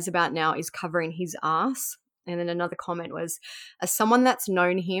he cares about now is covering his ass. And then another comment was, as someone that's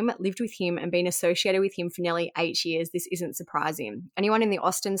known him, lived with him, and been associated with him for nearly 8 years, this isn't surprising. Anyone in the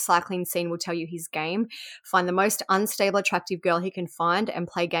Austin cycling scene will tell you his game. Find the most unstable, attractive girl he can find and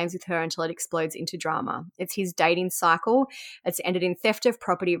play games with her until it explodes into drama. It's his dating cycle. It's ended in theft of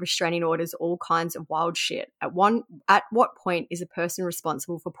property, restraining orders, all kinds of wild shit. At what point is a person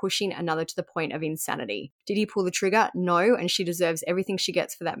responsible for pushing another to the point of insanity? Did he pull the trigger? No, and she deserves everything she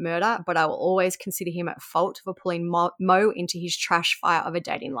gets for that murder, but I will always consider him at fault for pulling Mo into his trash fire of a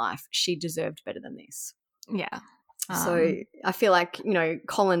dating life. She deserved better than this. Yeah. So I feel like,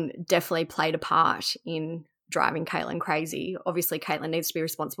 Colin definitely played a part in driving Kaitlin crazy. Obviously, Kaitlin needs to be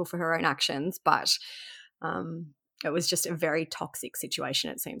responsible for her own actions, but it was just a very toxic situation,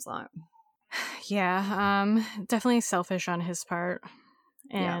 it seems like. Yeah, definitely selfish on his part.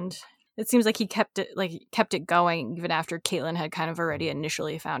 And it seems like he kept it going even after Kaitlin had kind of already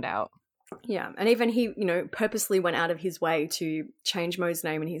initially found out. Yeah, and even he, purposely went out of his way to change Mo's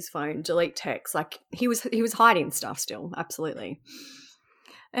name in his phone, delete texts. Like he was hiding stuff still, absolutely.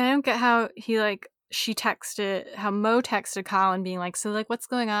 And I don't get how how Mo texted Colin being like, so like what's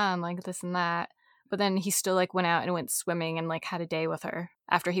going on, like this and that. But then he still like went out and went swimming and like had a day with her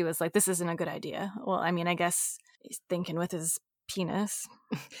after he was like, this isn't a good idea. Well, I mean, I guess he's thinking with his penis.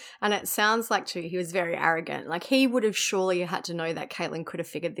 And it sounds like too he was very arrogant. Like he would have surely had to know that Kaitlin could have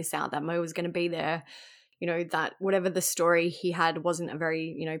figured this out, that Mo was going to be there, that whatever the story he had wasn't a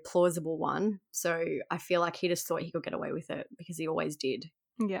very plausible one. So I feel like he just thought he could get away with it because he always did.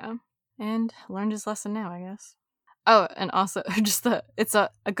 Yeah, and learned his lesson now, I guess. Oh, and also just it's a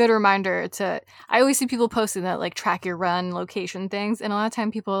good reminder I always see people posting that like track your run location things, and a lot of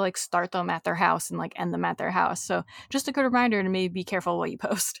time people like start them at their house and like end them at their house. So just a good reminder to maybe be careful what you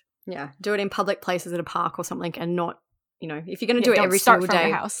post. Yeah, do it in public places at a park or something, and not, if you're going to do it every single day,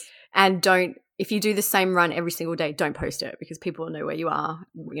 your house. And if you do the same run every single day, don't post it because people will know where you are.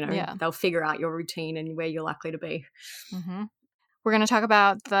 They'll figure out your routine and where you're likely to be. Mm-hmm. We're going to talk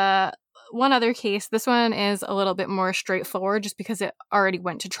about the one other case. This one is a little bit more straightforward just because it already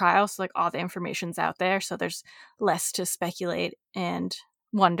went to trial. So like all the information's out there. So there's less to speculate and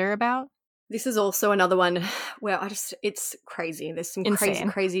wonder about. This is also another one where it's crazy. There's some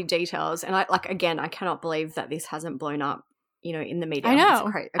crazy details. And I cannot believe that this hasn't blown up, in the media. I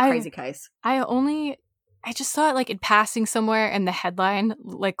know. It's a crazy case. I just saw it like in passing somewhere and the headline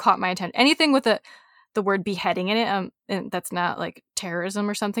like caught my attention. Anything with the word beheading in it, and that's not like terrorism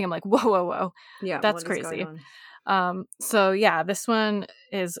or something. I'm like, whoa. Yeah, that's crazy. So yeah, this one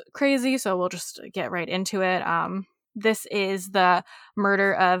is crazy. So we'll just get right into it. This is the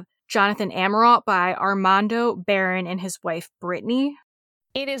murder of Jonathan Amirault by Armando Barron and his wife, Brittany.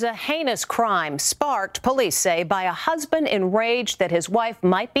 It is a heinous crime sparked, police say, by a husband enraged that his wife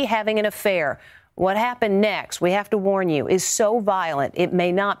might be having an affair. What happened next, we have to warn you, is so violent it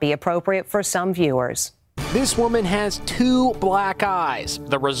may not be appropriate for some viewers. This woman has 2 black eyes.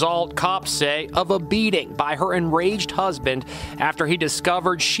 The result, cops say, of a beating by her enraged husband after he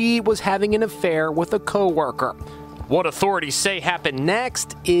discovered she was having an affair with a co-worker. What authorities say happened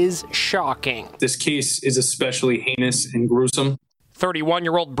next is shocking. This case is especially heinous and gruesome.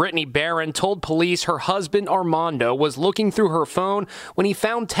 31-year-old Brittany Barron told police her husband Armando was looking through her phone when he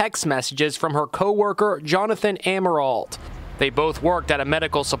found text messages from her co-worker Jonathan Amirault. They both worked at a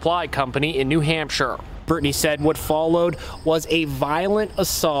medical supply company in New Hampshire. Brittany said what followed was a violent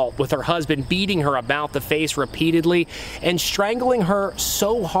assault, with her husband beating her about the face repeatedly and strangling her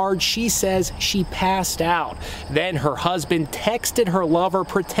so hard she says she passed out. Then her husband texted her lover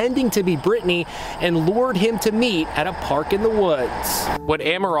pretending to be Brittany and lured him to meet at a park in the woods. When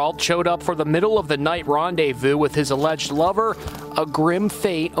Amirault showed up for the middle of the night rendezvous with his alleged lover, a grim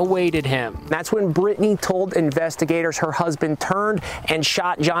fate awaited him. That's when Brittany told investigators her husband turned and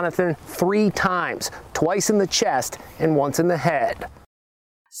shot Jonathan 3 times. Twice in the chest and once in the head.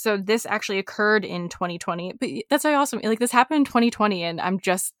 So this actually occurred in 2020. But that's so awesome. Like this happened in 2020 and I'm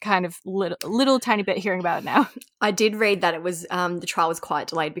just kind of little tiny bit hearing about it now. I did read that it was the trial was quite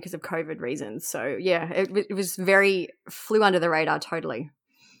delayed because of COVID reasons. So yeah, it was flew under the radar totally.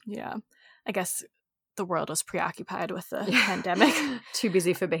 Yeah. I guess the world was preoccupied with the pandemic. Too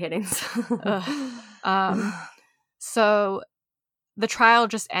busy for beheadings. So the trial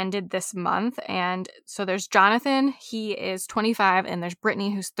just ended this month, and so there's Jonathan, he is 25, and there's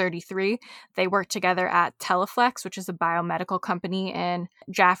Brittany, who's 33. They work together at Teleflex, which is a biomedical company in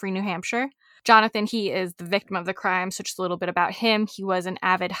Jaffrey, New Hampshire. Jonathan, he is the victim of the crime, so just a little bit about him. He was an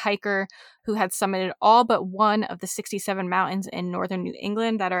avid hiker who had summited all but one of the 67 mountains in northern New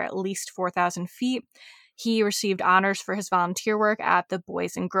England that are at least 4,000 feet. He received honors for his volunteer work at the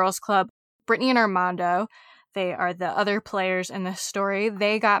Boys and Girls Club. Brittany and Armando, they are the other players in this story.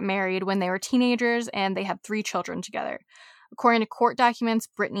 They got married when they were teenagers, and they had 3 children together. According to court documents,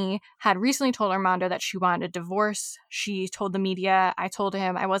 Brittany had recently told Armando that she wanted a divorce. She told the media, I told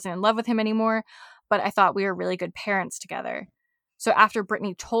him I wasn't in love with him anymore, but I thought we were really good parents together. So after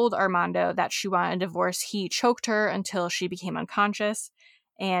Brittany told Armando that she wanted a divorce, he choked her until she became unconscious.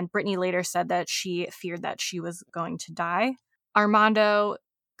 And Brittany later said that she feared that she was going to die. Armando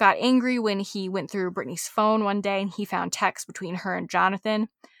got angry when he went through Brittany's phone one day and he found texts between her and Jonathan.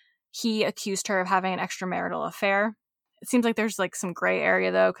 He accused her of having an extramarital affair. It seems like there's like some gray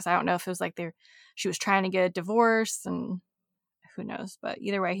area though, because I don't know if it was like she was trying to get a divorce and who knows. But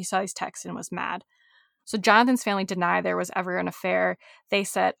either way, he saw these texts and was mad. So Jonathan's family denied there was ever an affair. They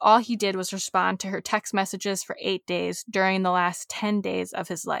said all he did was respond to her text messages for 8 days during the last 10 days of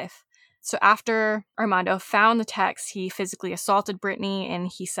his life. So after Armando found the text, he physically assaulted Brittany, and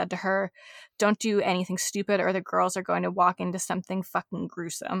he said to her, "Don't do anything stupid or the girls are going to walk into something fucking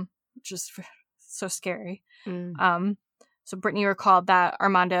gruesome," which is so scary. So Brittany recalled that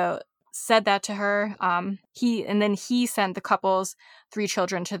Armando said that to her. He sent the couple's 3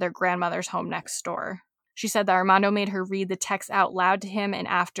 children to their grandmother's home next door. She said that Armando made her read the text out loud to him, and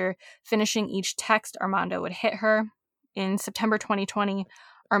after finishing each text, Armando would hit her. In September 2020,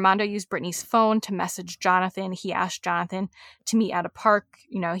 Armando used Brittany's phone to message Jonathan. He asked Jonathan to meet at a park.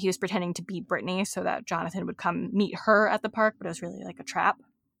 You know, he was pretending to beat Brittany so that Jonathan would come meet her at the park, but it was really like a trap.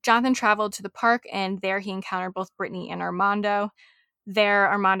 Jonathan traveled to the park, and there he encountered both Brittany and Armando.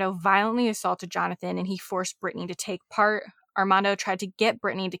 There, Armando violently assaulted Jonathan, and he forced Brittany to take part. Armando tried to get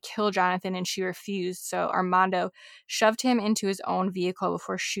Brittany to kill Jonathan, and she refused, so Armando shoved him into his own vehicle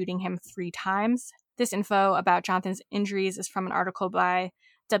before shooting him 3 times. This info about Jonathan's injuries is from an article by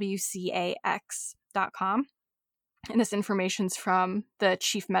WCAX.com. And this information's from the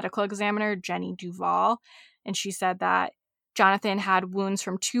chief medical examiner, Jenny Duval, and she said that Jonathan had wounds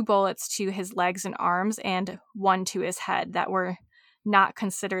from 2 bullets to his legs and arms and 1 to his head that were not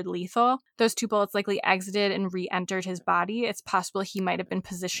considered lethal. Those 2 bullets likely exited and re-entered his body. It's possible he might have been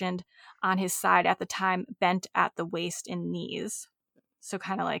positioned on his side at the time, bent at the waist and knees. So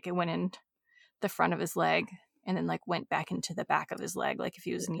kind of like it went in the front of his leg and then like went back into the back of his leg, like if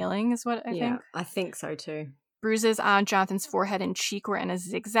he was kneeling is what I think. Yeah, I think so too. Bruises on Jonathan's forehead and cheek were in a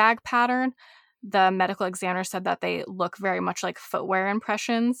zigzag pattern. The medical examiner said that they look very much like footwear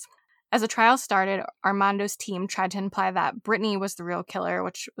impressions. As the trial started, Armando's team tried to imply that Brittany was the real killer,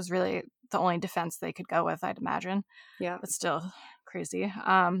 which was really the only defense they could go with, I'd imagine. Yeah. But still crazy.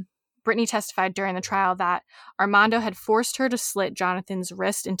 Brittany testified during the trial that Armando had forced her to slit Jonathan's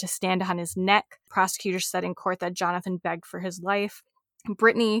wrist and to stand on his neck. Prosecutors said in court that Jonathan begged for his life.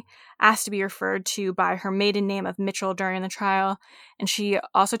 Brittany asked to be referred to by her maiden name of Mitchell during the trial, and she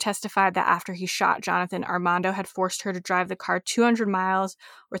also testified that after he shot Jonathan, Armando had forced her to drive the car 200 miles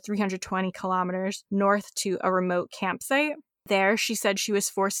or 320 kilometers north to a remote campsite. There, she said she was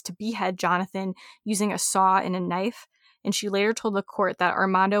forced to behead Jonathan using a saw and a knife, and she later told the court that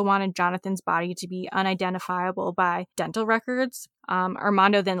Armando wanted Jonathan's body to be unidentifiable by dental records.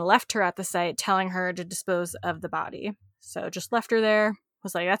 Armando then left her at the site, telling her to dispose of the body. So just left her there,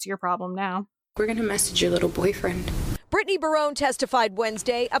 was like, that's your problem now. We're going to message your little boyfriend. Brittany Barone testified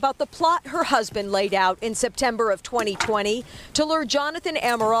Wednesday about the plot her husband laid out in September of 2020 to lure Jonathan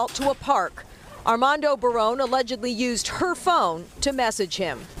Amirault to a park. Armando Barone allegedly used her phone to message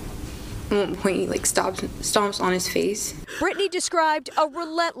him. At one point, he stomps on his face. Brittany described a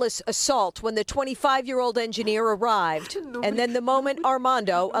relentless assault when the 25-year-old engineer arrived, and then the moment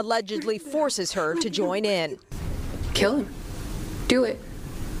Armando allegedly forces her to join in. Kill him. Do it.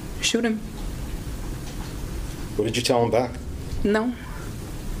 Shoot him. What did you tell him back? No.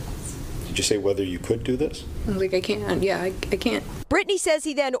 Did you say whether you could do this? I was like, I can't. Yeah, I can't. Brittany says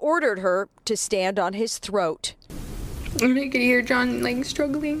he then ordered her to stand on his throat. And I could hear John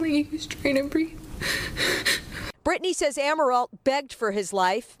struggling, like he was trying to breathe. Brittany says Amirault begged for his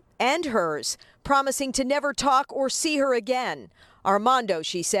life and hers, promising to never talk or see her again. Armando,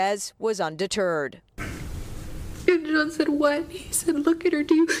 she says, was undeterred. And John said, what? He said, look at her.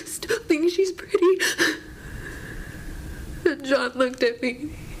 Do you still think she's pretty? And John looked at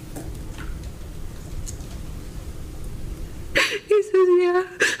me. He says, yeah,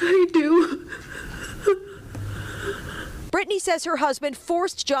 I do. Brittany says her husband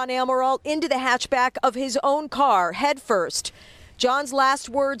forced John Amirault into the hatchback of his own car headfirst. John's last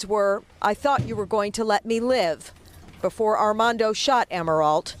words were, I thought you were going to let me live, before Armando shot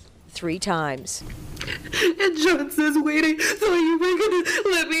Amirault 3 times. And John says, wait, I thought you were going to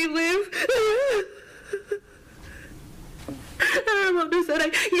let me live. And Armando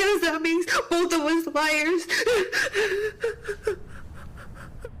said, yes, that means both of us liars.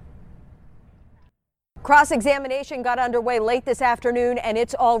 Cross-examination got underway late this afternoon, and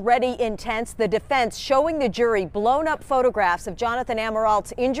it's already intense. The defense showing the jury blown-up photographs of Jonathan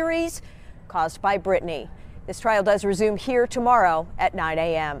Amirault's injuries caused by Brittany. This trial does resume here tomorrow at 9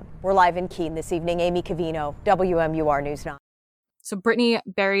 a.m. We're live in Keene this evening. Amy Cavino, WMUR News 9. So Brittany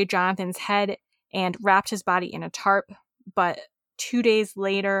buried Jonathan's head and wrapped his body in a tarp, but 2 days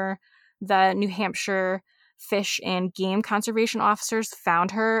later, the New Hampshire Fish and game conservation officers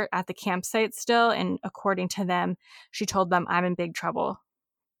found her at the campsite still, and according to them, she told them, "I'm in big trouble."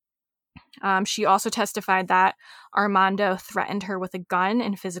 She also testified that Armando threatened her with a gun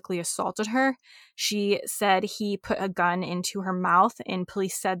and physically assaulted her. She said he put a gun into her mouth, and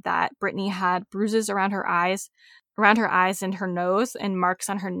police said that Brittany had bruises around her eyes and her nose, and marks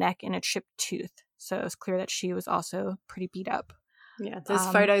on her neck and a chipped tooth. So it was clear that she was also pretty beat up. Yeah, there's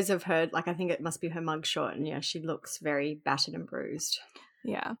photos of her, like I think it must be her mugshot, and yeah, she looks very battered and bruised.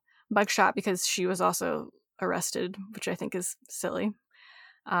 Yeah, mugshot because she was also arrested, which I think is silly.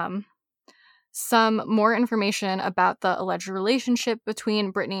 Some more information about the alleged relationship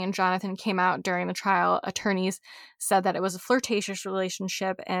between Brittany and Jonathan came out during the trial. Attorneys said that it was a flirtatious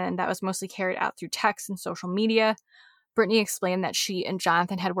relationship and that was mostly carried out through text and social media. Brittany explained that she and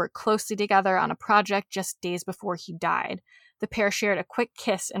Jonathan had worked closely together on a project just days before he died. The pair shared a quick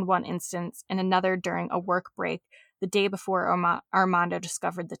kiss in one instance and another during a work break the day before Armando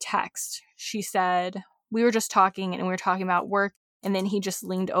discovered the text. She said, "We were just talking and we were talking about work, and then he just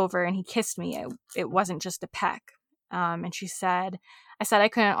leaned over and he kissed me. It wasn't just a peck." And she said, "I said I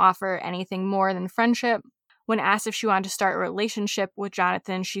couldn't offer anything more than friendship." When asked if she wanted to start a relationship with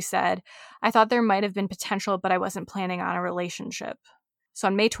Jonathan, she said, "I thought there might have been potential, but I wasn't planning on a relationship." So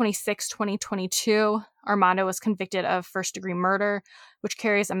on May 26, 2022, Armando was convicted of first-degree murder, which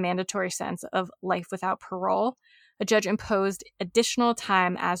carries a mandatory sentence of life without parole. A judge imposed additional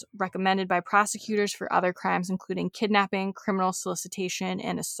time as recommended by prosecutors for other crimes, including kidnapping, criminal solicitation,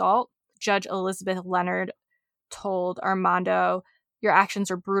 and assault. Judge Elizabeth Leonard told Armando, "Your actions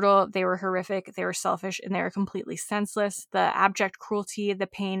are brutal, they were horrific, they were selfish, and they were completely senseless. The abject cruelty, the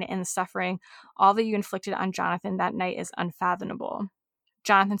pain, and the suffering, all that you inflicted on Jonathan that night is unfathomable."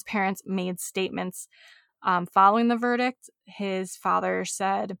 Jonathan's parents made statements following the verdict. His father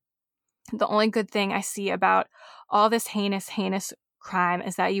said, "The only good thing I see about all this heinous crime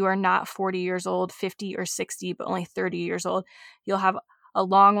is that you are not 40 years old, 50 or 60, but only 30 years old. You'll have a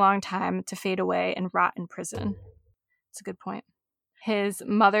long, long time to fade away and rot in prison." It's a good point. His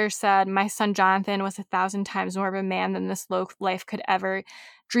mother said, "My son Jonathan was 1,000 times more of a man than this life could ever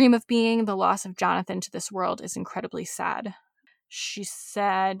dream of being. The loss of Jonathan to this world is incredibly sad." She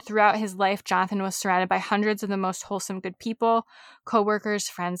said, "Throughout his life, Jonathan was surrounded by hundreds of the most wholesome good people, co-workers,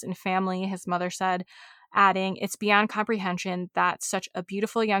 friends, and family," his mother said, adding, "It's beyond comprehension that such a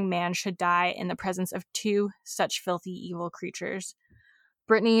beautiful young man should die in the presence of two such filthy, evil creatures."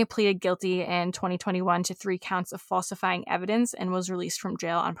 Brittany pleaded guilty in 2021 to 3 counts of falsifying evidence and was released from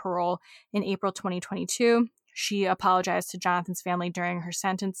jail on parole in April 2022. She apologized to Jonathan's family during her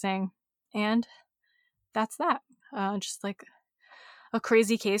sentencing. And that's that. Just like a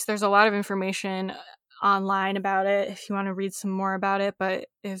crazy case. There's a lot of information online about it if you want to read some more about it, but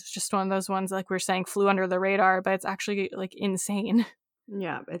it's just one of those ones, like we were saying, flew under the radar, but it's actually like insane.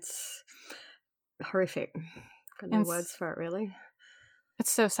 Yeah, it's horrific. Got no words for it, really. It's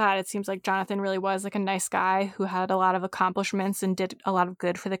so sad. It seems like Jonathan really was like a nice guy who had a lot of accomplishments and did a lot of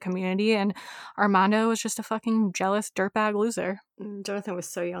good for the community, and Armando was just a fucking jealous dirtbag loser. Jonathan was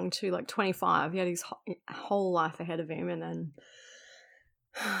so young too, like 25. He had his whole life ahead of him, and then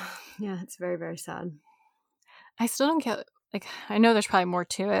yeah, it's very, very sad. I still don't get, like, I know there's probably more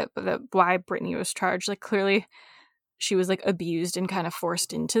to it, but why Brittany was charged. Like, clearly she was like abused and kind of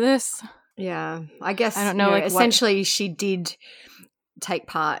forced into this. Yeah, I guess I don't know. Like, essentially, she did take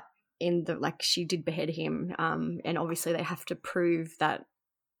part in the, like, she did behead him, and obviously they have to prove that,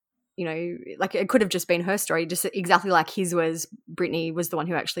 you know, like, it could have just been her story, just exactly like his was. Brittany was the one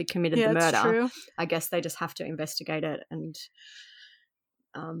who actually committed the murder. True. I guess they just have to investigate it and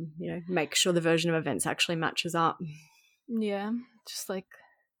you know, make sure the version of events actually matches up. Yeah, just like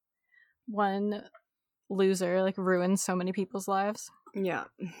one loser like ruins so many people's lives. Yeah,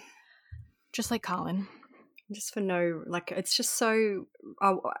 just like Colin. Just for no, like, it's just so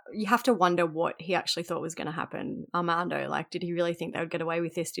you have to wonder what he actually thought was going to happen. Armando, like, did he really think they would get away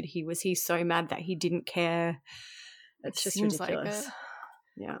with this? Was he so mad that he didn't care? It's just ridiculous.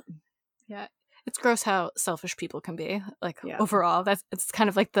 Like yeah. It's gross how selfish people can be. Like, overall, it's kind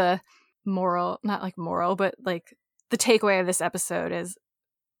of like the moral, not like moral, but like the takeaway of this episode is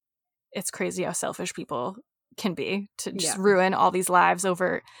it's crazy how selfish people can be to just ruin all these lives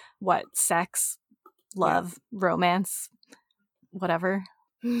over what? Sex, love, romance, whatever.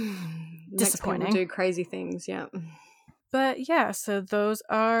 Disappointing. Makes people do crazy things, yeah. But yeah, so those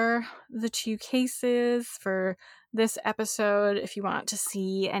are the 2 cases for this episode. If you want to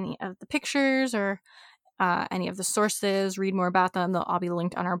see any of the pictures or any of the sources, read more about them, they'll all be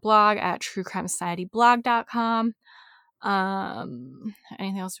linked on our blog at truecrimesocietyblog.com.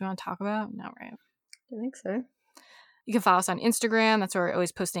 Anything else we want to talk about? No, right? I think so. You can follow us on Instagram. That's where we're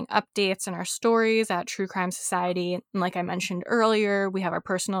always posting updates and our stories at True Crime Society. And like I mentioned earlier, we have our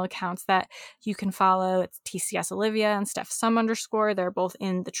personal accounts that you can follow. It's TCS Olivia and Steph Sum _. They're both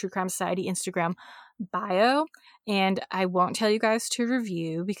in the True Crime Society Instagram bio. And I won't tell you guys to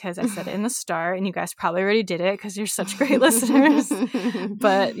review because I said it in the start and you guys probably already did it because you're such great listeners.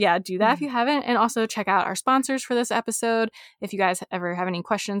 But yeah, do that if you haven't. And also check out our sponsors for this episode. If you guys ever have any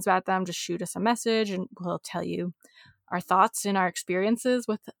questions about them, just shoot us a message and we'll tell you our thoughts and our experiences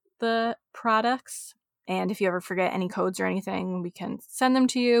with the products. And if you ever forget any codes or anything, we can send them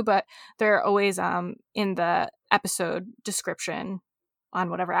to you, but they're always in the episode description on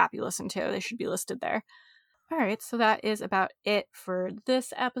whatever app you listen to. They should be listed there. All right, so that is about it for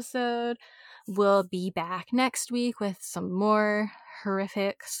this episode. We'll be back next week with some more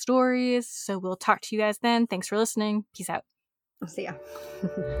horrific stories. So we'll talk to you guys then. Thanks for listening. Peace out. I'll see ya.